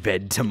up on your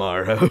bed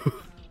tomorrow.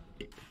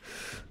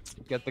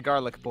 Get the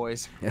garlic,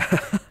 boys.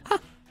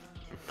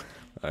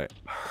 Alright.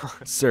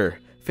 "Sir,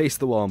 face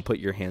the wall and put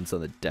your hands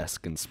on the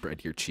desk and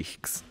spread your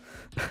cheeks."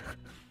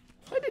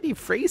 Why did he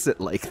phrase it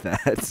like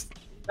that?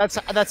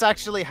 That's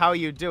actually how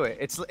you do it.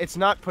 It's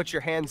not put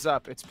your hands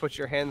up. It's put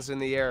your hands in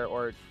the air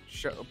or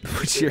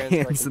Put your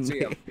hands in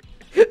the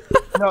air.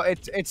 No,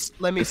 it's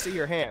let me see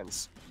your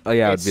hands. Oh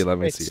yeah, it'd be It's- let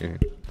me it's-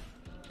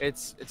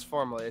 see. It's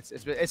formal.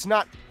 It's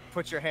not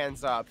put your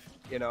hands up.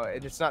 You know,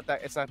 it's not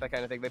that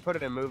kind of thing. They put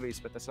it in movies,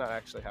 but that's not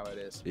actually how it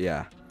is.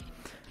 Yeah.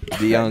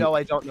 The young... No,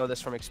 I don't know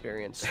this from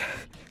experience.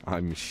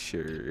 I'm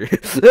sure.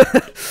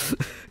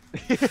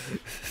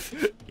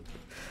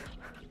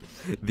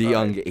 The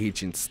young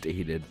agent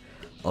stated,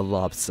 a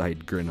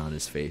lopsided grin on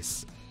his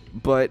face.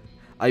 But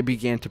I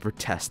began to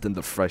protest, and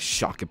the fresh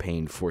shock of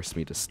pain forced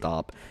me to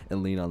stop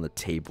and lean on the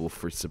table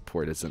for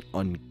support as an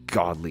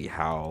ungodly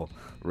howl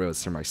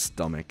rose from my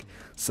stomach,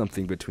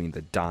 something between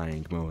the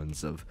dying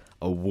moans of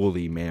a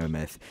woolly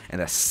mammoth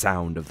and the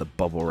sound of the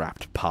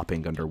bubble-wrapped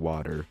popping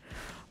underwater.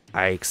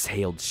 I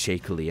exhaled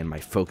shakily, and my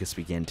focus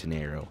began to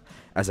narrow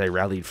as I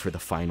rallied for the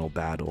final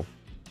battle.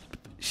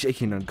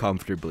 Shaking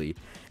uncomfortably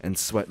and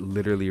sweat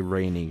literally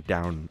raining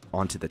down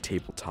onto the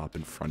tabletop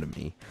in front of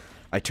me,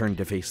 I turned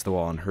to face the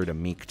wall and heard a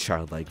meek,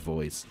 childlike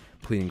voice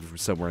pleading from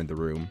somewhere in the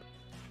room.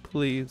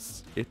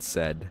 "Please," it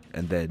said,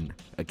 and then,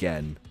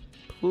 again,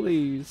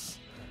 "Please,"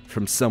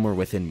 from somewhere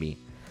within me.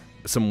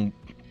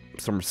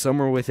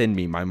 Somewhere within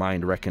me, my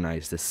mind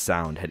recognized this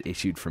sound had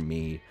issued from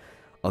me,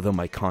 although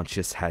my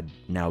conscience had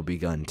now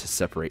begun to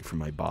separate from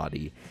my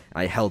body.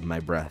 I held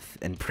my breath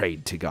and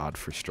prayed to God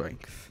for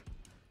strength.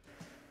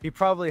 He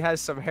probably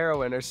has some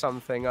heroin or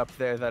something up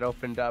there that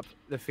opened up,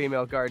 the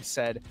female guard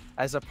said,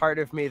 as a part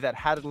of me that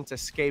hadn't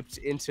escaped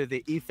into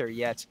the ether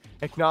yet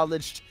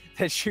acknowledged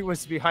that she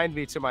was behind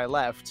me to my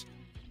left.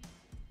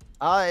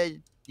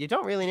 You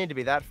don't really need to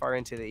be that far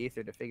into the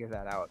ether to figure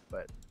that out,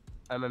 but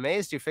I'm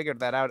amazed you figured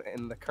that out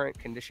in the current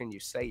condition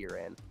you say you're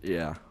in.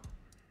 Yeah.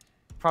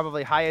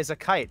 Probably high as a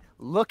kite.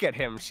 Look at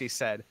him, she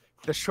said.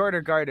 The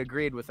shorter guard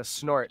agreed with a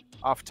snort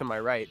off to my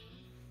right.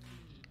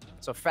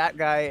 So fat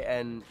guy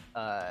and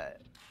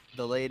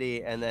the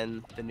lady, and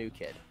then the new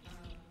kid.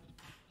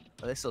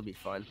 Well, this'll be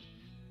fun.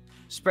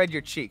 Spread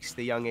your cheeks,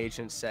 the young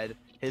agent said,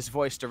 his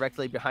voice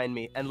directly behind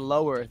me and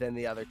lower than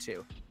the other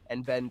two,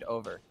 and bend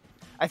over.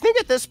 I think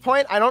at this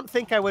point, I don't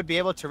think I would be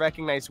able to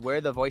recognize where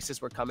the voices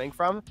were coming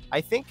from.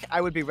 I think I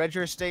would be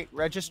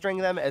registering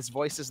them as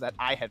voices that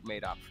I had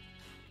made up.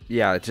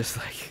 Yeah, just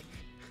like...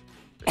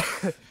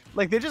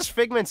 Like, they're just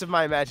figments of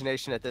my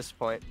imagination at this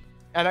point.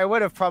 And I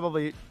would have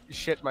probably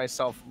shit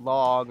myself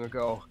long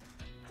ago.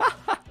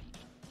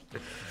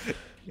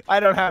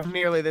 I don't have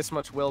nearly this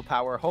much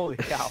willpower. Holy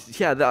cow.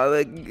 Yeah,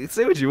 like,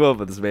 say what you will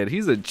about this man.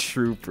 He's a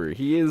trooper.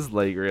 He is,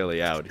 like,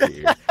 really out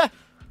here.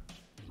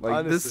 Like,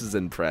 Honestly. This is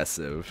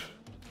impressive.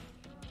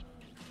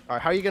 All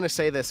right, how are you going to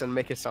say this and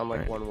make it sound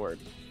like one word?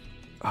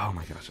 Oh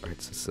my gosh. All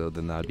right, so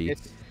then that'd be...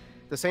 It's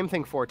the same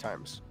thing 4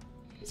 times.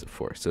 Is it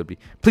 4? So it'd be,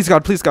 please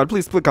God, please God,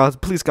 please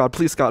God, please God,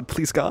 please God,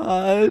 please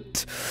God.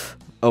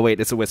 Oh wait,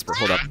 it's a whisper.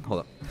 Hold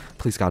up.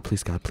 Please God,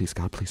 please God, please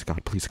God, please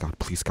God, please God,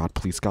 please God,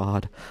 please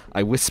God.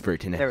 I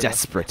whispered in a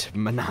desperate,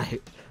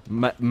 maniacal,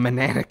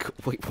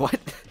 wait,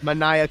 what?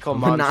 Maniacal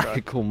mantra.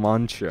 Maniacal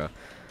mantra.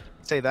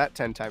 Say that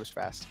 10 times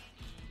fast.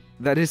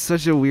 That is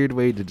such a weird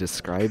way to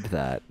describe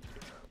that.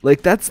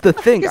 Like, that's the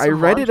thing. I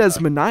read it as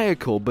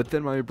maniacal, but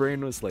then my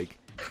brain was like,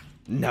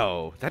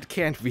 no, that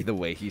can't be the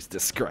way he's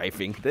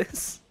describing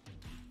this.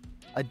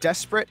 A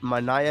desperate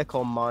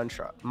maniacal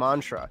mantra,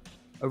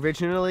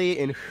 originally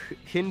in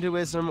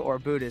Hinduism or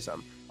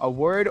Buddhism, a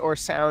word or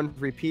sound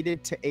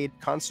repeated to aid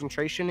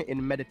concentration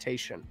in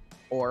meditation,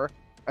 or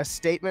a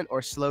statement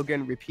or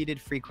slogan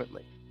repeated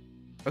frequently.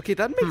 Okay,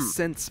 that makes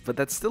sense, but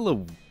that's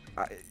still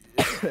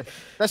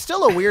That's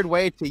still a weird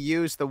way to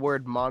use the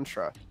word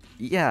mantra.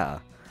 Yeah.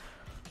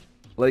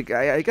 Like,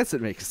 I guess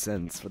it makes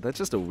sense, but that's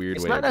just a weird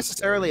way. It's not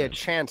necessarily a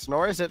chant,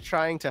 nor is it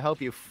trying to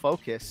help you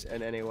focus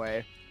in any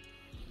way.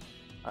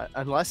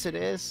 Unless it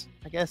is,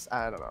 I guess.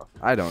 I don't know.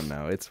 I don't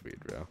know. It's weird,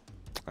 bro.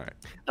 All right.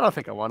 I don't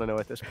think I want to know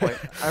at this point.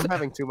 I'm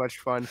having too much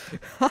fun.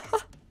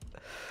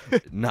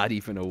 Not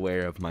even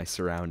aware of my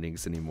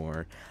surroundings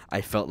anymore.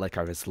 I felt like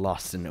I was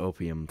lost in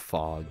opium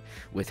fog,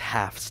 with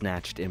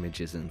half-snatched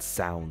images and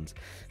sounds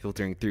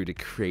filtering through to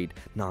create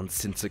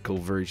nonsensical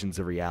versions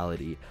of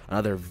reality.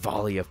 Another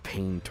volley of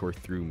pain tore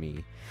through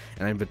me,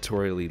 and I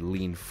inventorily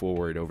leaned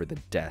forward over the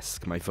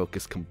desk, my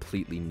focus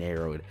completely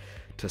narrowed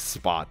to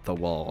spot the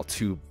wall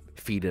 2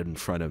 feet in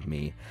front of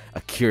me,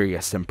 a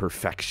curious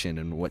imperfection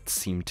in what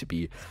seemed to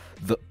be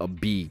a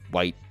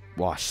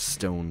whitewashed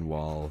stone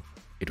wall.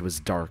 It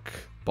was dark,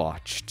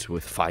 botched,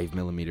 with 5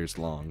 millimeters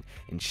long,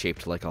 and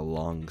shaped like a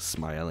long,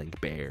 smiling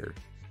bear.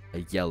 A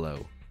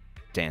yellow,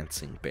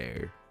 dancing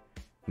bear.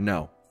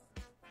 No,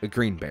 a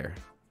green bear.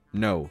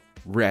 No,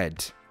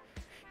 red.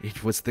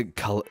 It was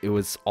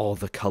all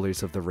the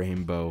colors of the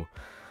rainbow.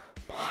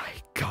 My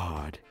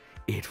God,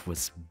 it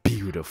was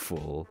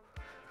beautiful.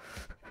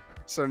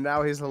 So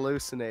now he's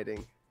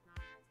hallucinating.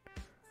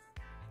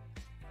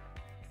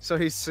 So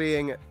he's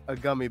seeing a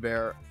gummy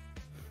bear.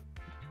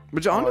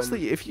 Which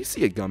honestly, if you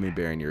see a gummy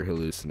bear in your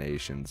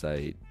hallucinations,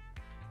 I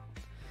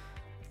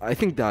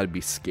think that'd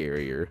be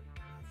scarier.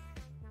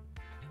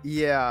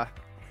 Yeah.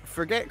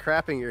 Forget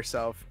crapping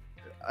yourself.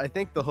 I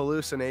think the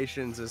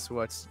hallucinations is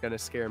what's gonna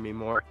scare me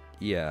more.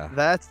 Yeah.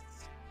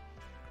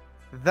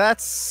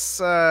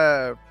 That's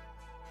a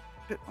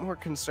bit more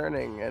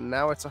concerning, and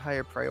now it's a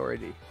higher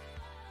priority.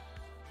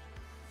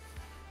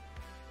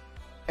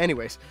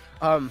 Anyways,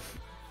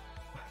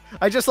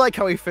 I just like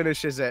how he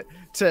finishes it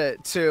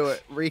to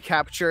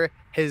recapture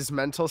his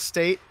mental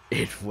state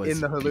It was in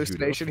the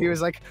hallucination. He beautiful.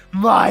 was like,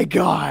 "My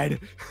God."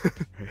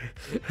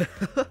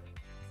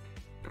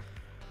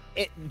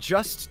 It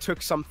just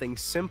took something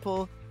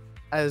simple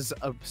as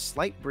a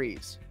slight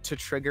breeze to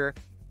trigger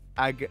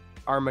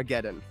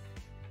Armageddon.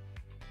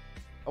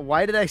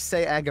 Why did I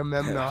say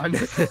Agamemnon?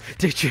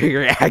 to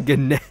trigger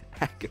Agamemnon.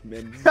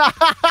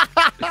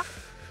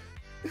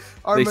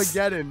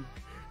 Armageddon.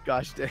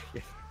 Gosh dang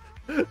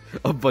it.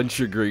 A bunch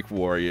of Greek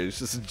warriors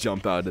just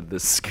jump out of the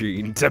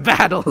screen to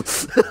battle.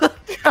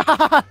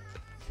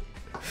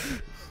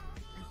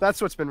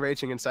 That's what's been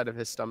raging inside of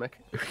his stomach.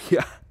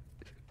 Yeah.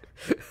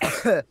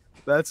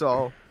 That's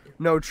all.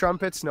 No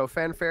trumpets, no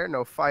fanfare,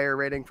 no fire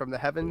raining from the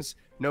heavens,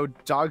 no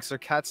dogs or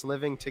cats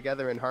living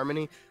together in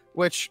harmony,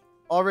 which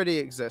already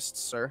exists,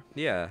 sir.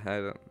 Yeah,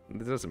 it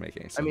doesn't make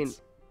any sense. I mean,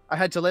 I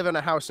had to live in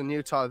a house in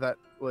Utah that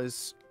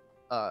was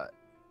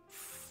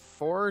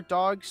 4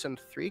 dogs and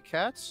 3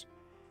 cats.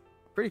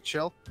 Pretty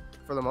chill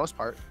for the most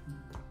part.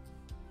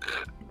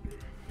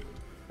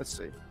 Let's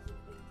see.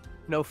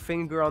 No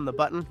finger on the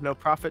button, no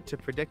prophet to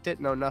predict it,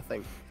 no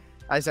nothing.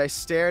 As I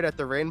stared at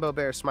the rainbow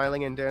bear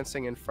smiling and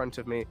dancing in front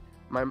of me,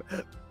 my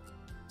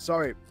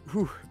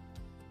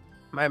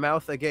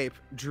mouth agape,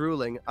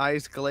 drooling,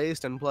 eyes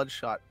glazed and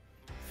bloodshot,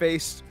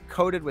 face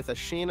coated with a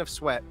sheen of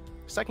sweat.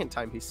 Second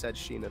time he said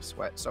sheen of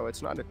sweat, so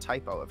it's not a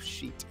typo of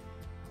sheet.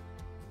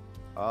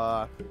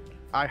 I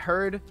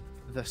heard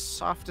the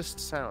softest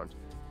sound,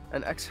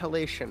 an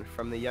exhalation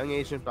from the young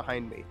agent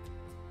behind me.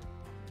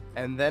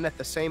 And then at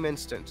the same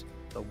instant,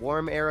 the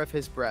warm air of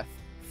his breath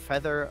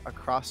feather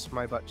across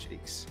my butt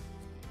cheeks.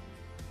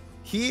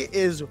 He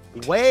is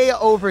way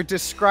over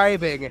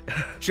describing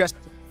just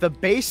the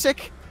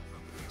basic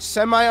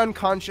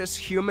semi-unconscious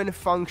human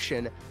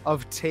function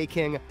of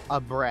taking a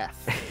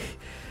breath.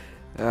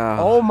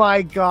 Oh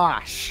my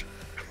gosh.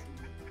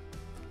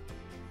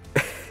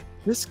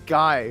 This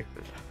guy,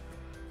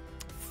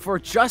 for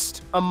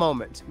just a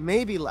moment,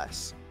 maybe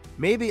less,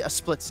 maybe a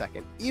split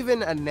second,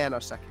 even a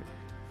nanosecond,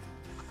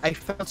 I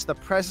felt the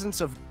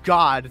presence of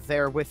God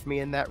there with me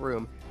in that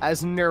room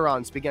as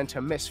neurons began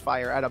to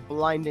misfire at a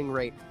blinding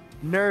rate.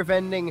 Nerve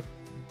endings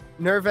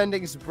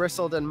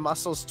bristled and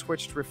muscles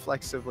twitched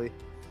reflexively.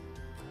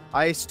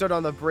 I stood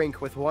on the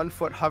brink with one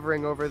foot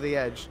hovering over the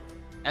edge,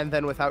 and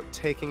then without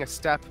taking a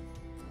step,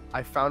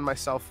 I found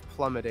myself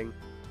plummeting.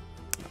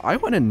 I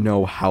want to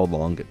know how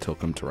long it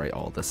took him to write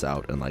all this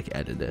out and like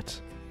edit it.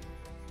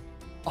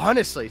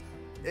 Honestly,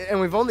 and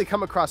we've only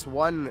come across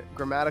one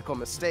grammatical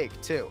mistake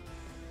too.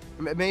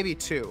 Maybe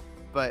 2,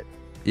 but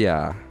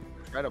Yeah,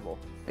 incredible.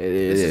 it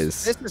This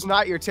is. This is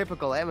not your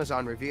typical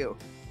Amazon review.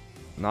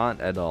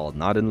 Not at all.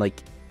 Not in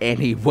like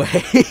any way.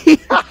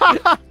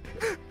 I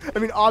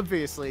mean,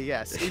 obviously,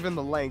 yes. Even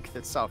the length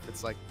itself,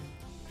 it's like,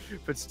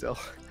 but still.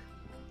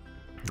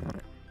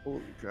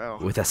 Holy cow.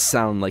 With a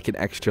sound like an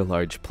extra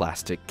large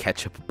plastic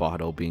ketchup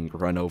bottle being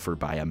run over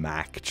by a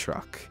Mack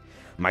truck.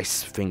 My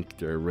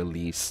sphincter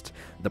released.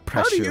 The How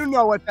pressure. do you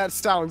know what that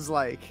sounds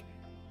like?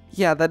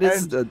 Yeah, that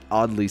is And- an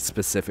oddly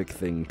specific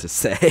thing to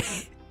say.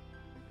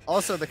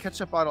 Also, the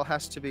ketchup bottle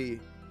has to be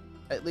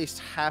at least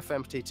half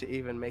empty to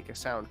even make a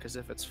sound, because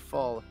if it's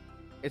full,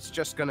 it's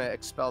just gonna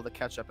expel the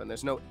ketchup, and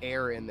there's no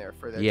air in there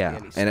for there to Yeah, be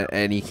any sound.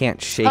 and you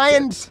can't shake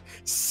Science,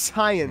 it.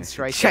 science,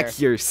 right Check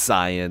your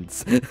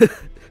science. there.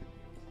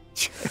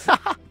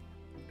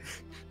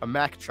 A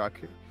Mack truck.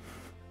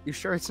 You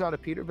sure it's not a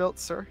Peterbilt,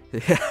 sir?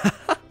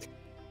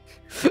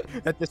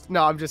 At this,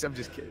 no, I'm just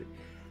kidding.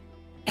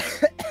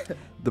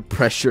 The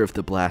pressure of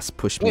the blast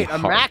pushed me Wait, a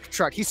hard. Mack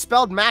truck. He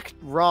spelled Mack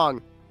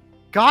wrong.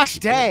 Gosh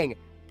dang!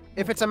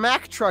 If it's a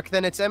Mack truck,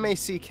 then it's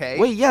M-A-C-K.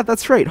 Wait, yeah,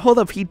 that's right. Hold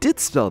up, he did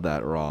spell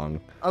that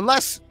wrong.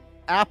 Unless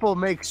Apple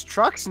makes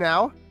trucks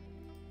now.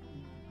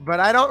 But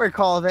I don't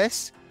recall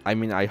this. I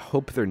mean, I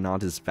hope they're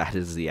not as bad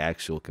as the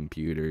actual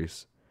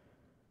computers.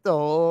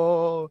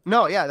 Oh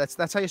no, yeah,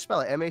 that's how you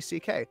spell it.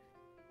 M-A-C-K.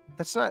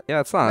 That's not.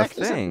 Yeah, it's not Mac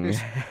a isn't thing.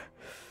 produced-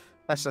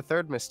 That's the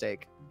third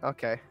mistake.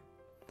 Okay.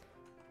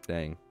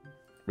 Dang.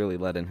 Really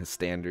letting his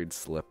standards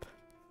slip.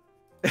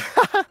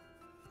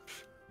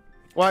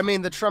 Well, I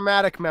mean the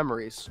traumatic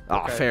memories.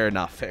 Ah, Okay. fair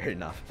enough, fair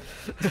enough.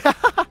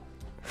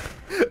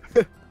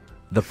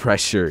 The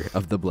pressure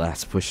of the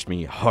blast pushed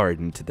me hard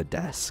into the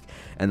desk,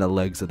 and the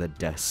legs of the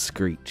desk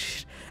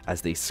screeched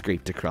as they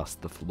scraped across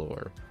the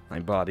floor.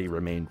 My body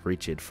remained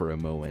rigid for a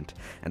moment,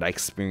 and I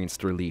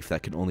experienced relief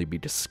that can only be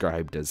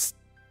described as...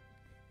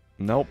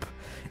 Nope.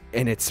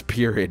 In its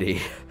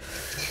purity.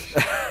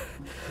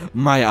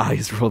 My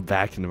eyes rolled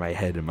back into my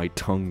head, and my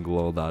tongue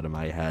glowed out of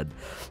my head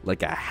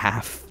like a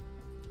half...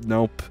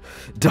 Nope.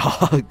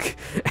 Dog.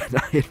 And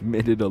I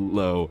emitted a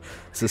low,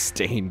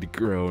 sustained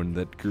groan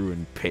that grew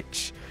in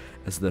pitch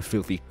as the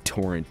filthy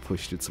torrent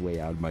pushed its way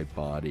out of my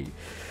body.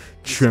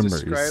 He's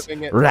Tremors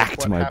describing it like racked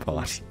what my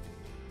happens- body.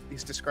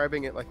 He's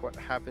describing it like what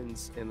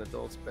happens in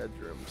adults'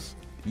 bedrooms.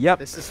 Yep.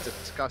 This is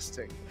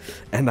disgusting.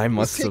 And I He's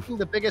must have... taking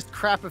the biggest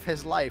crap of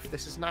his life.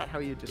 This is not how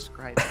you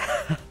describe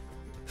it.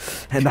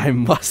 and I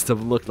must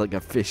have looked like a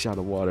fish out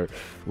of water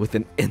with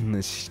an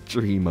endless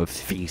stream of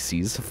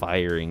feces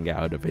firing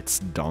out of its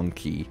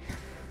donkey.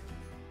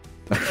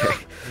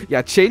 Okay,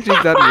 yeah, changing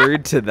that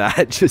word to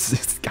that just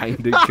is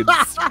kind of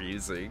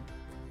confusing.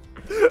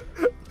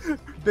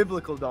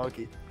 Biblical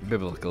donkey.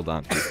 Biblical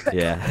donkey,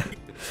 yeah.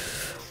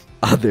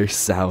 Other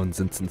sounds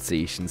and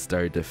sensations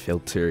started to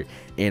filter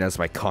in as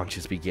my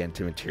conscience began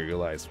to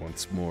materialize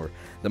once more.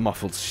 The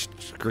muffled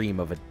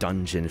scream of a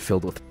dungeon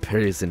filled with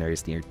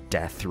prisoners near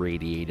death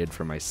radiated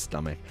from my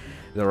stomach.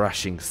 The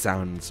rushing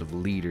sounds of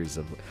liters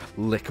of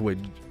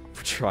liquid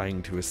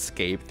trying to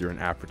escape through an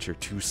aperture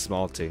too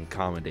small to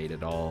accommodate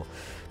it all.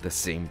 At the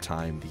same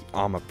time, the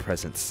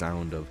omnipresent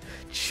sound of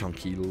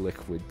chunky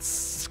liquid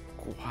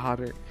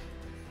spatting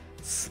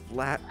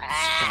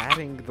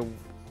the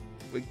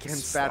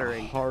against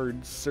a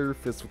hard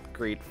surface with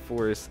great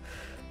force,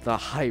 the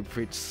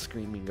high-pitched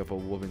screaming of a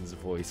woman's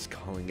voice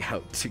calling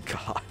out to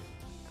God,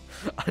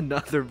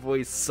 another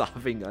voice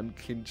sobbing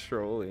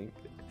uncontrolling,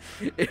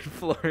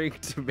 imploring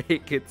to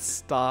make it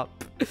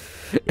stop,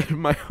 in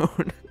my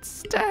own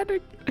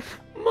static,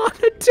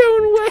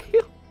 monotone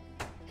wail.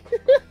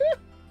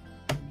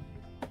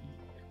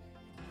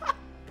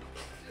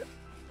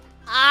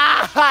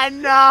 Ah,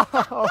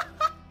 no!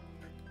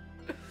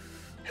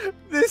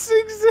 This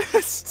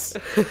exists!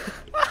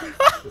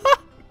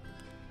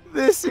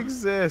 This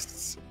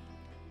exists!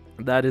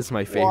 That is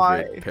my favorite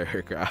Why?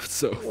 paragraph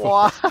so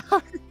far.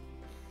 Why?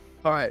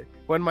 Alright,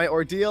 when my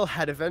ordeal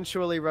had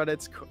eventually run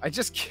its I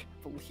just can't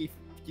believe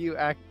you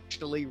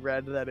actually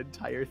read that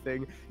entire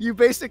thing. You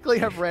basically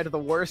have read the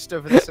worst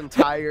of this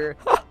entire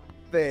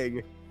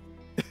thing.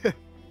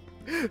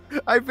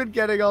 I've been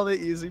getting all the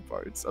easy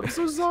parts. I'm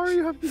so sorry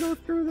you have to go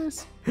through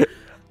this.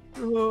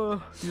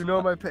 Oh, you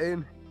know my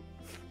pain.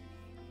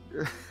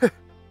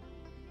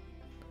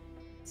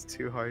 It's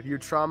too hard. You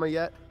trauma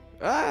yet?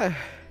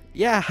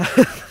 Yeah.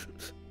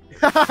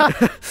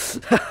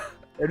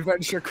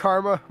 Adventure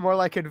karma, more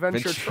like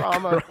adventure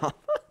trauma.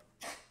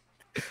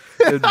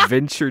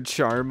 Adventure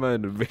charma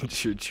and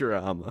adventure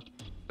trauma.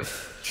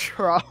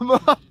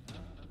 Trauma.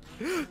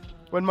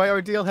 When my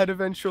ordeal had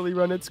eventually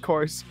run its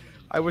course,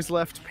 I was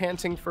left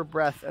panting for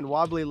breath and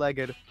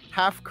wobbly-legged,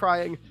 half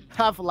crying,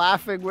 half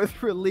laughing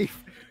with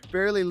relief,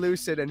 barely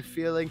lucid and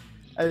feeling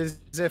as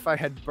if I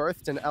had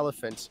birthed an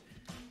elephant.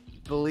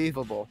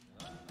 Believable.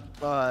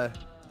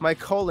 My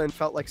colon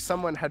felt like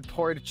someone had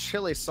poured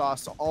chili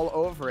sauce all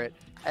over it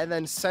and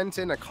then sent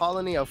in a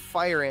colony of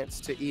fire ants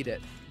to eat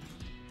it.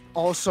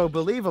 Also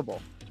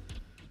believable.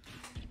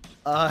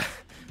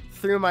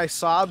 Through my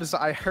sobs,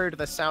 I heard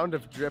the sound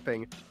of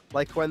dripping,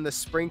 like when the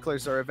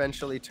sprinklers are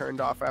eventually turned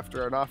off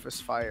after an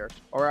office fire,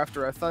 or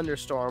after a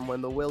thunderstorm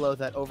when the willow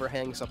that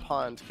overhangs a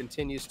pond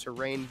continues to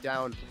rain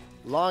down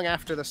long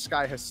after the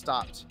sky has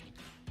stopped.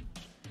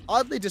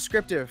 Oddly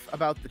descriptive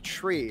about the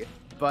tree,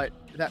 but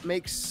that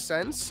makes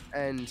sense,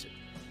 and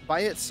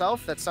by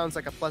itself, that sounds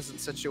like a pleasant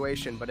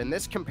situation, but in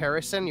this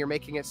comparison, you're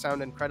making it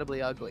sound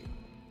incredibly ugly.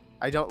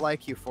 I don't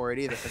like you for it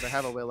either, because I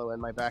have a willow in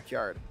my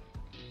backyard.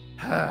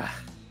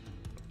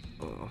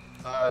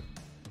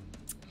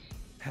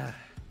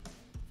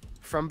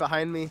 From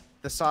behind me,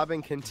 the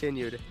sobbing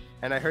continued,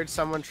 and I heard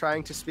someone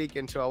trying to speak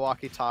into a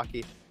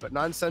walkie-talkie, but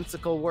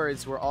nonsensical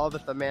words were all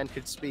that the man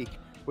could speak,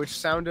 which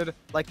sounded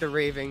like the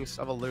ravings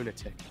of a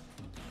lunatic.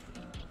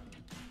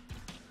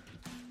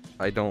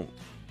 I don't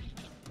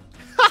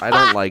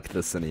like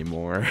this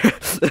anymore.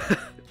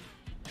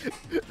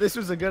 This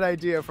was a good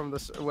idea from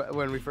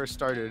when we first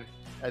started,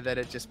 and then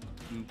it just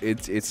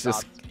it's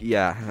just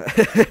yeah.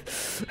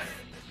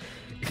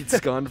 It's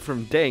gone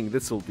from dang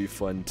this will be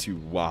fun to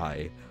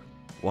why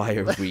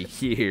are we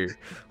here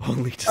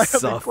only to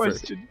suffer.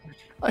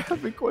 I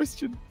have a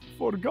question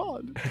for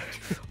God.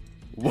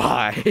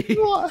 Why?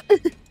 Why?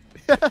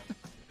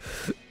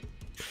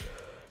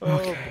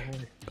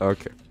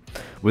 Okay.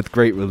 With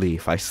great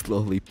relief, I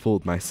slowly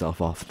pulled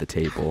myself off the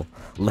table,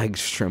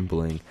 legs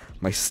trembling,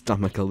 my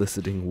stomach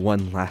eliciting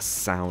one last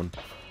sound,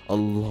 a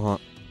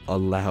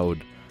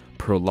loud,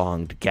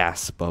 prolonged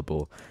gas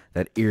bubble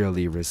that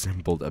eerily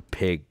resembled a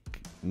pig.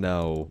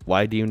 No.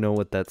 Why do you know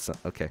what that's?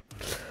 Okay.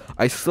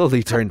 I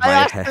slowly turned my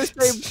head. I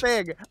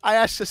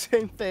asked the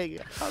same thing.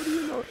 How do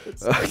you know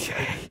it's?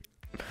 Okay.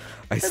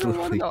 I don't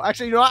want to know.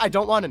 Actually, you know what? I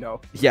don't want to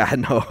know. Yeah,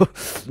 no.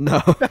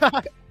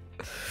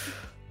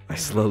 I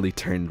slowly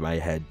turned my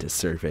head to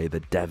survey the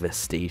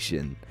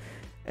devastation,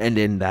 and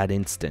in that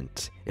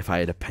instant, if I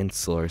had a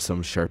pencil or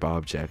some sharp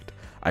object,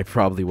 I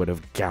probably would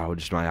have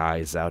gouged my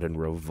eyes out in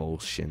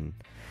revulsion.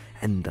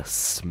 And the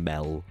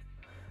smell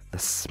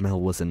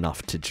was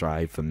enough to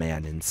drive the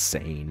man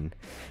insane.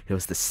 It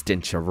was the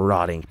stench of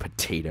rotting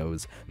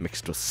potatoes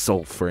mixed with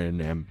sulfur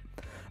and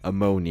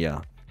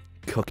ammonia,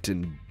 cooked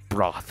in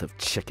broth of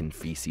chicken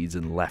feces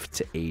and left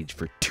to age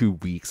for 2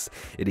 weeks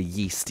in a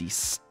yeasty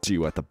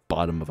stew at the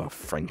bottom of a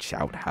French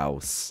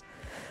outhouse.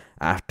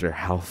 After a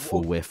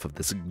healthful whiff of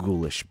this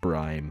ghoulish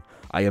brine,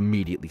 I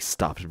immediately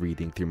stopped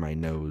breathing through my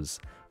nose,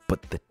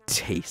 but the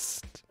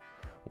taste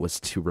was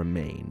to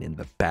remain in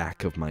the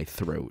back of my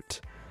throat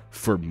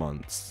for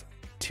months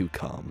to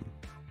come.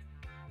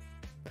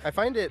 I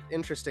find it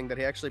interesting that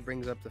he actually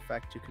brings up the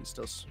fact you can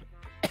still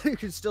you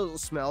can still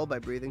smell by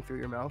breathing through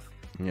your mouth.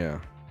 Yeah.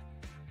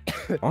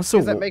 Also,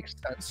 'Cause that makes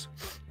sense.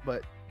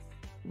 But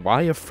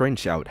why a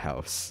French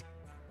outhouse?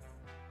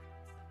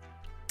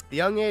 the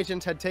young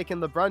agent had taken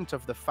the brunt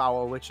of the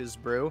foul witch's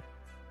brew.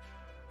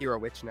 You're a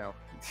witch now,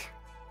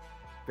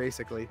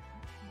 basically.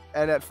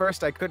 And at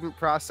first, I couldn't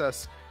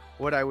process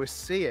what I was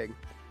seeing.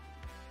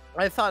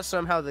 I thought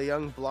somehow the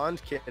young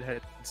blonde kid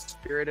had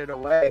spirited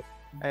away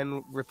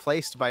and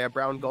replaced by a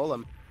brown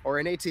golem, or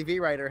an ATV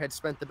rider had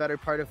spent the better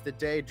part of the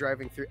day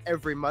driving through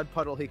every mud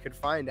puddle he could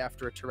find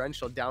after a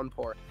torrential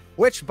downpour,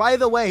 which, by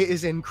the way,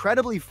 is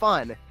incredibly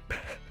fun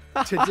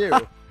to do.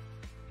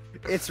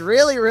 It's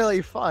really,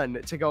 really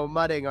fun to go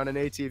mudding on an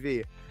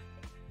ATV.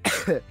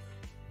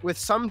 With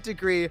some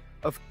degree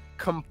of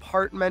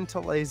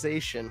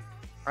compartmentalization,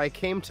 I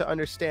came to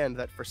understand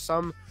that for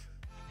some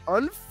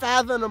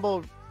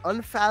unfathomable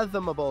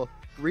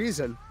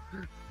reason,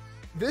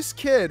 this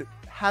kid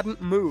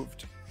hadn't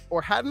moved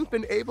or hadn't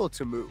been able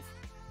to move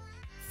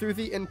through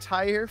the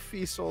entire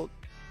Feasel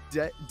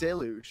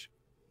deluge.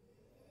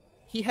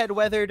 He had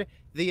weathered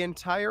the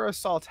entire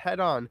assault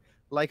head-on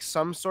like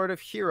some sort of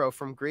hero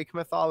from Greek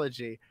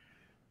mythology.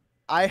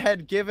 I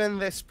had given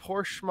this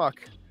poor schmuck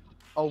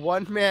a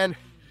one-man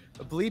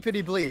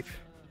bleepity bleep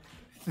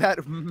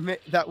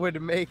that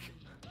would make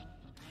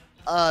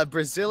a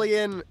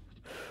Brazilian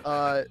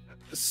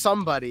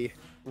somebody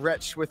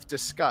retch with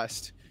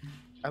disgust.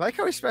 I like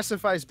how he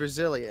specifies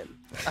Brazilian.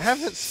 I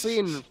haven't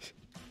seen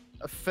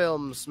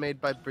films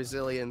made by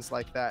Brazilians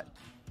like that.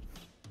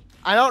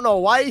 I don't know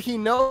why he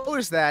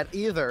knows that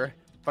either,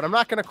 but I'm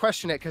not going to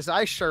question it because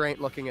I sure ain't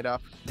looking it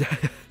up.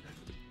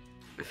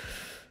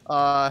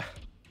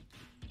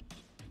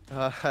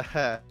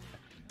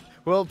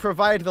 We'll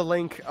provide the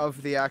link of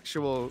the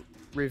actual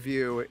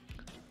review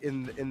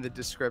in the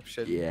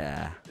description.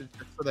 Yeah.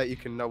 So that you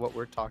can know what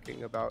we're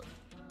talking about.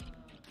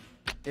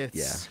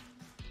 It's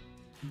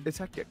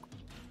hectic.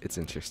 It's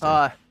interesting.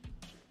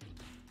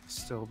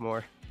 Still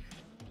more.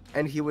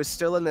 And he was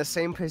still in the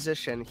same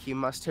position he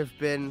must have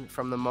been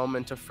from the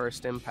moment of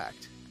first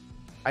impact.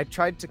 I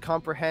tried to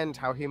comprehend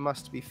how he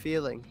must be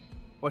feeling,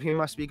 what he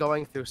must be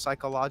going through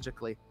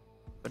psychologically,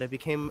 but it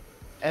became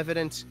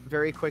evident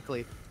very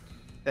quickly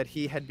that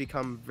he had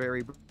become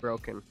very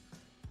broken.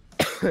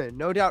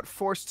 No doubt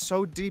forced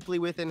so deeply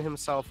within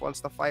himself once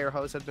the fire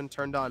hose had been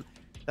turned on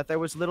that there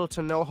was little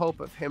to no hope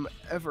of him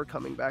ever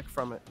coming back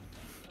from it.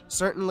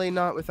 Certainly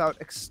not without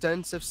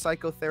extensive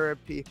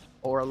psychotherapy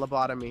or a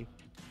lobotomy.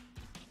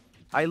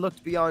 I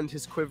looked beyond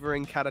his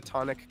quivering,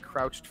 catatonic,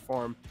 crouched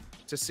form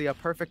to see a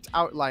perfect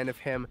outline of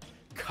him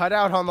cut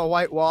out on the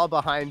white wall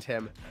behind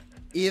him,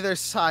 either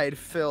side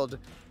filled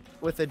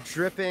with a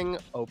dripping,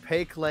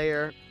 opaque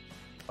layer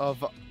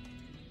of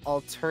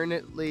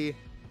alternately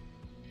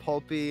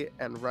pulpy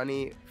and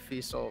runny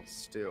Feasel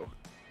stew.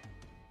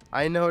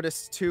 I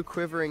noticed two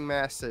quivering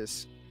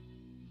masses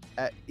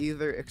at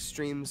either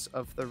extremes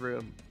of the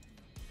room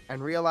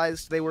and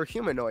realized they were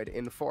humanoid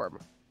in form,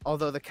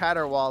 although the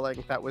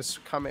caterwauling that was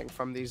coming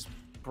from these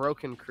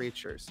broken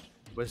creatures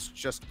was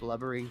just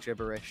blubbering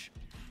gibberish.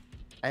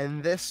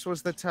 And this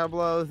was the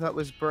tableau that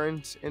was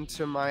burnt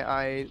into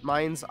my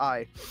mind's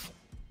eye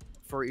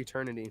for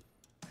eternity.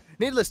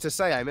 Needless to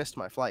say, I missed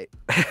my flight.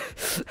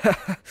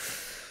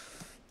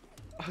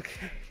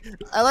 Okay.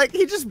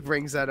 He just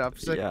brings that up.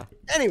 So Yeah.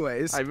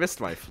 Anyways. I missed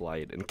my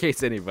flight, in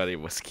case anybody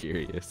was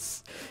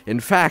curious. In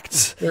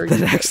fact, the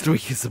next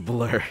week is a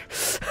blur.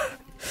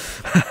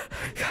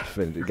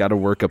 Gotta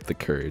work up the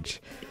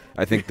courage.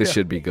 I think this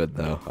should be good,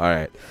 though.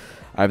 Alright.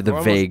 I have the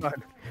vague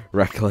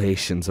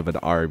recollections of an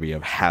army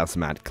of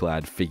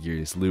hazmat-clad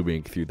figures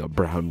looming through the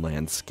brown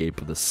landscape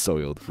of the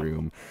soiled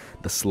room,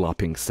 the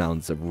slopping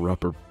sounds of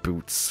rubber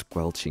boots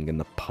squelching in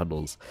the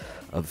puddles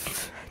of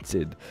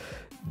fetid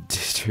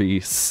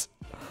trees,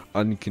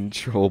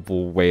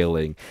 uncontrollable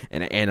wailing,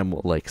 and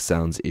animal-like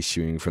sounds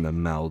issuing from the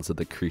mouths of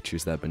the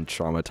creatures that have been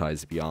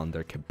traumatized beyond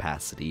their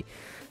capacity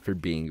for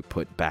being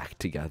put back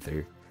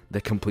together.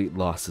 The complete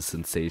loss of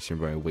sensation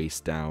from my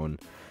waist down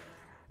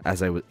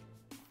as I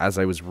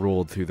was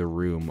rolled through the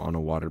room on a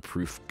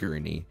waterproof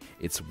gurney,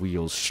 its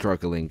wheels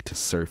struggling to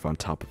surf on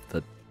top of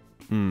the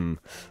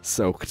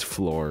soaked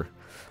floor.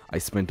 I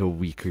spent a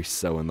week or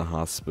so in the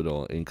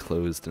hospital,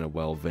 enclosed in a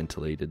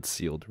well-ventilated,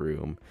 sealed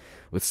room,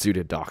 with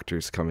suited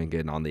doctors coming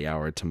in on the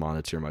hour to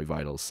monitor my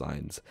vital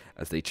signs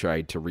as they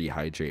tried to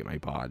rehydrate my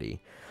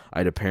body.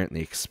 I'd apparently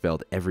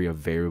expelled every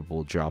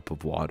available drop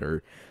of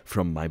water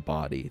from my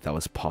body that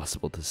was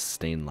possible to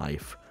sustain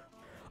life.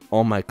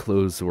 All my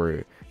clothes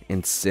were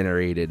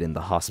incinerated in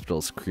the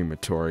hospital's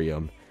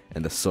crematorium,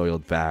 and the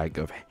soiled bag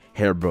of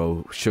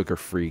Haribo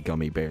sugar-free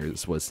gummy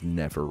bears was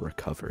never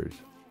recovered.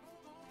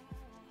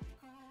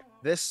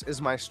 This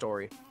is my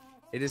story.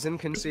 It is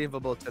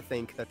inconceivable to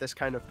think that this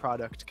kind of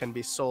product can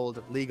be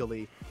sold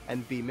legally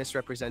and be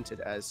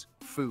misrepresented as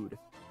food.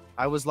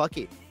 I was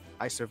lucky.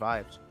 I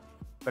survived.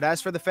 But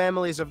as for the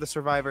families of the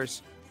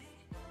survivors,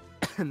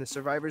 and the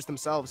survivors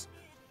themselves,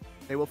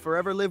 they will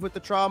forever live with the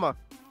trauma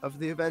of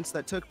the events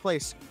that took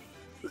place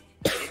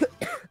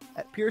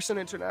at Pearson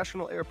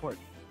International Airport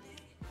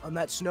on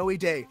that snowy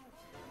day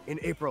in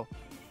April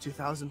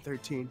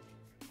 2013.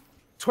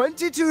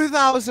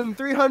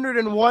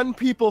 22,301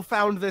 people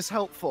found this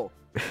helpful.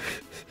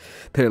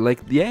 They're like,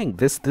 Yang,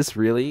 this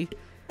really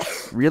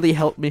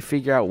helped me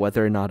figure out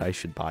whether or not I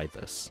should buy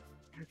this.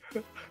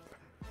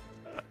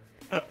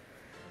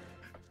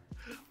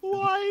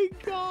 My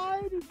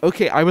God.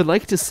 Okay, I would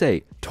like to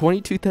say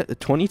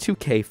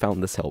 22K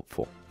found this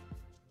helpful.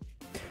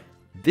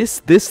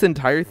 This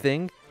entire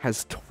thing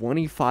has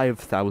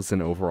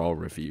 25,000 overall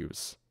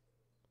reviews.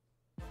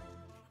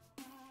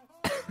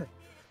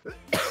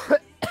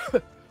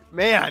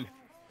 Man.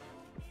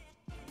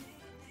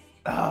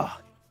 Ugh.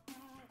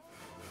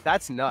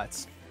 That's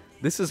nuts.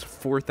 This is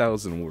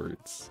 4,000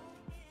 words.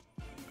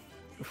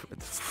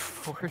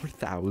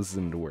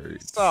 4,000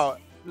 words. So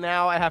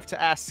now I have to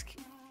ask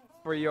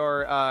for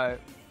your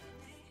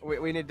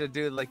we need to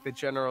do like the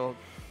general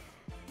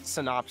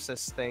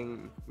synopsis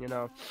thing, you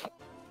know.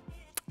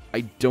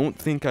 I don't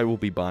think I will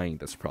be buying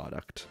this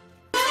product.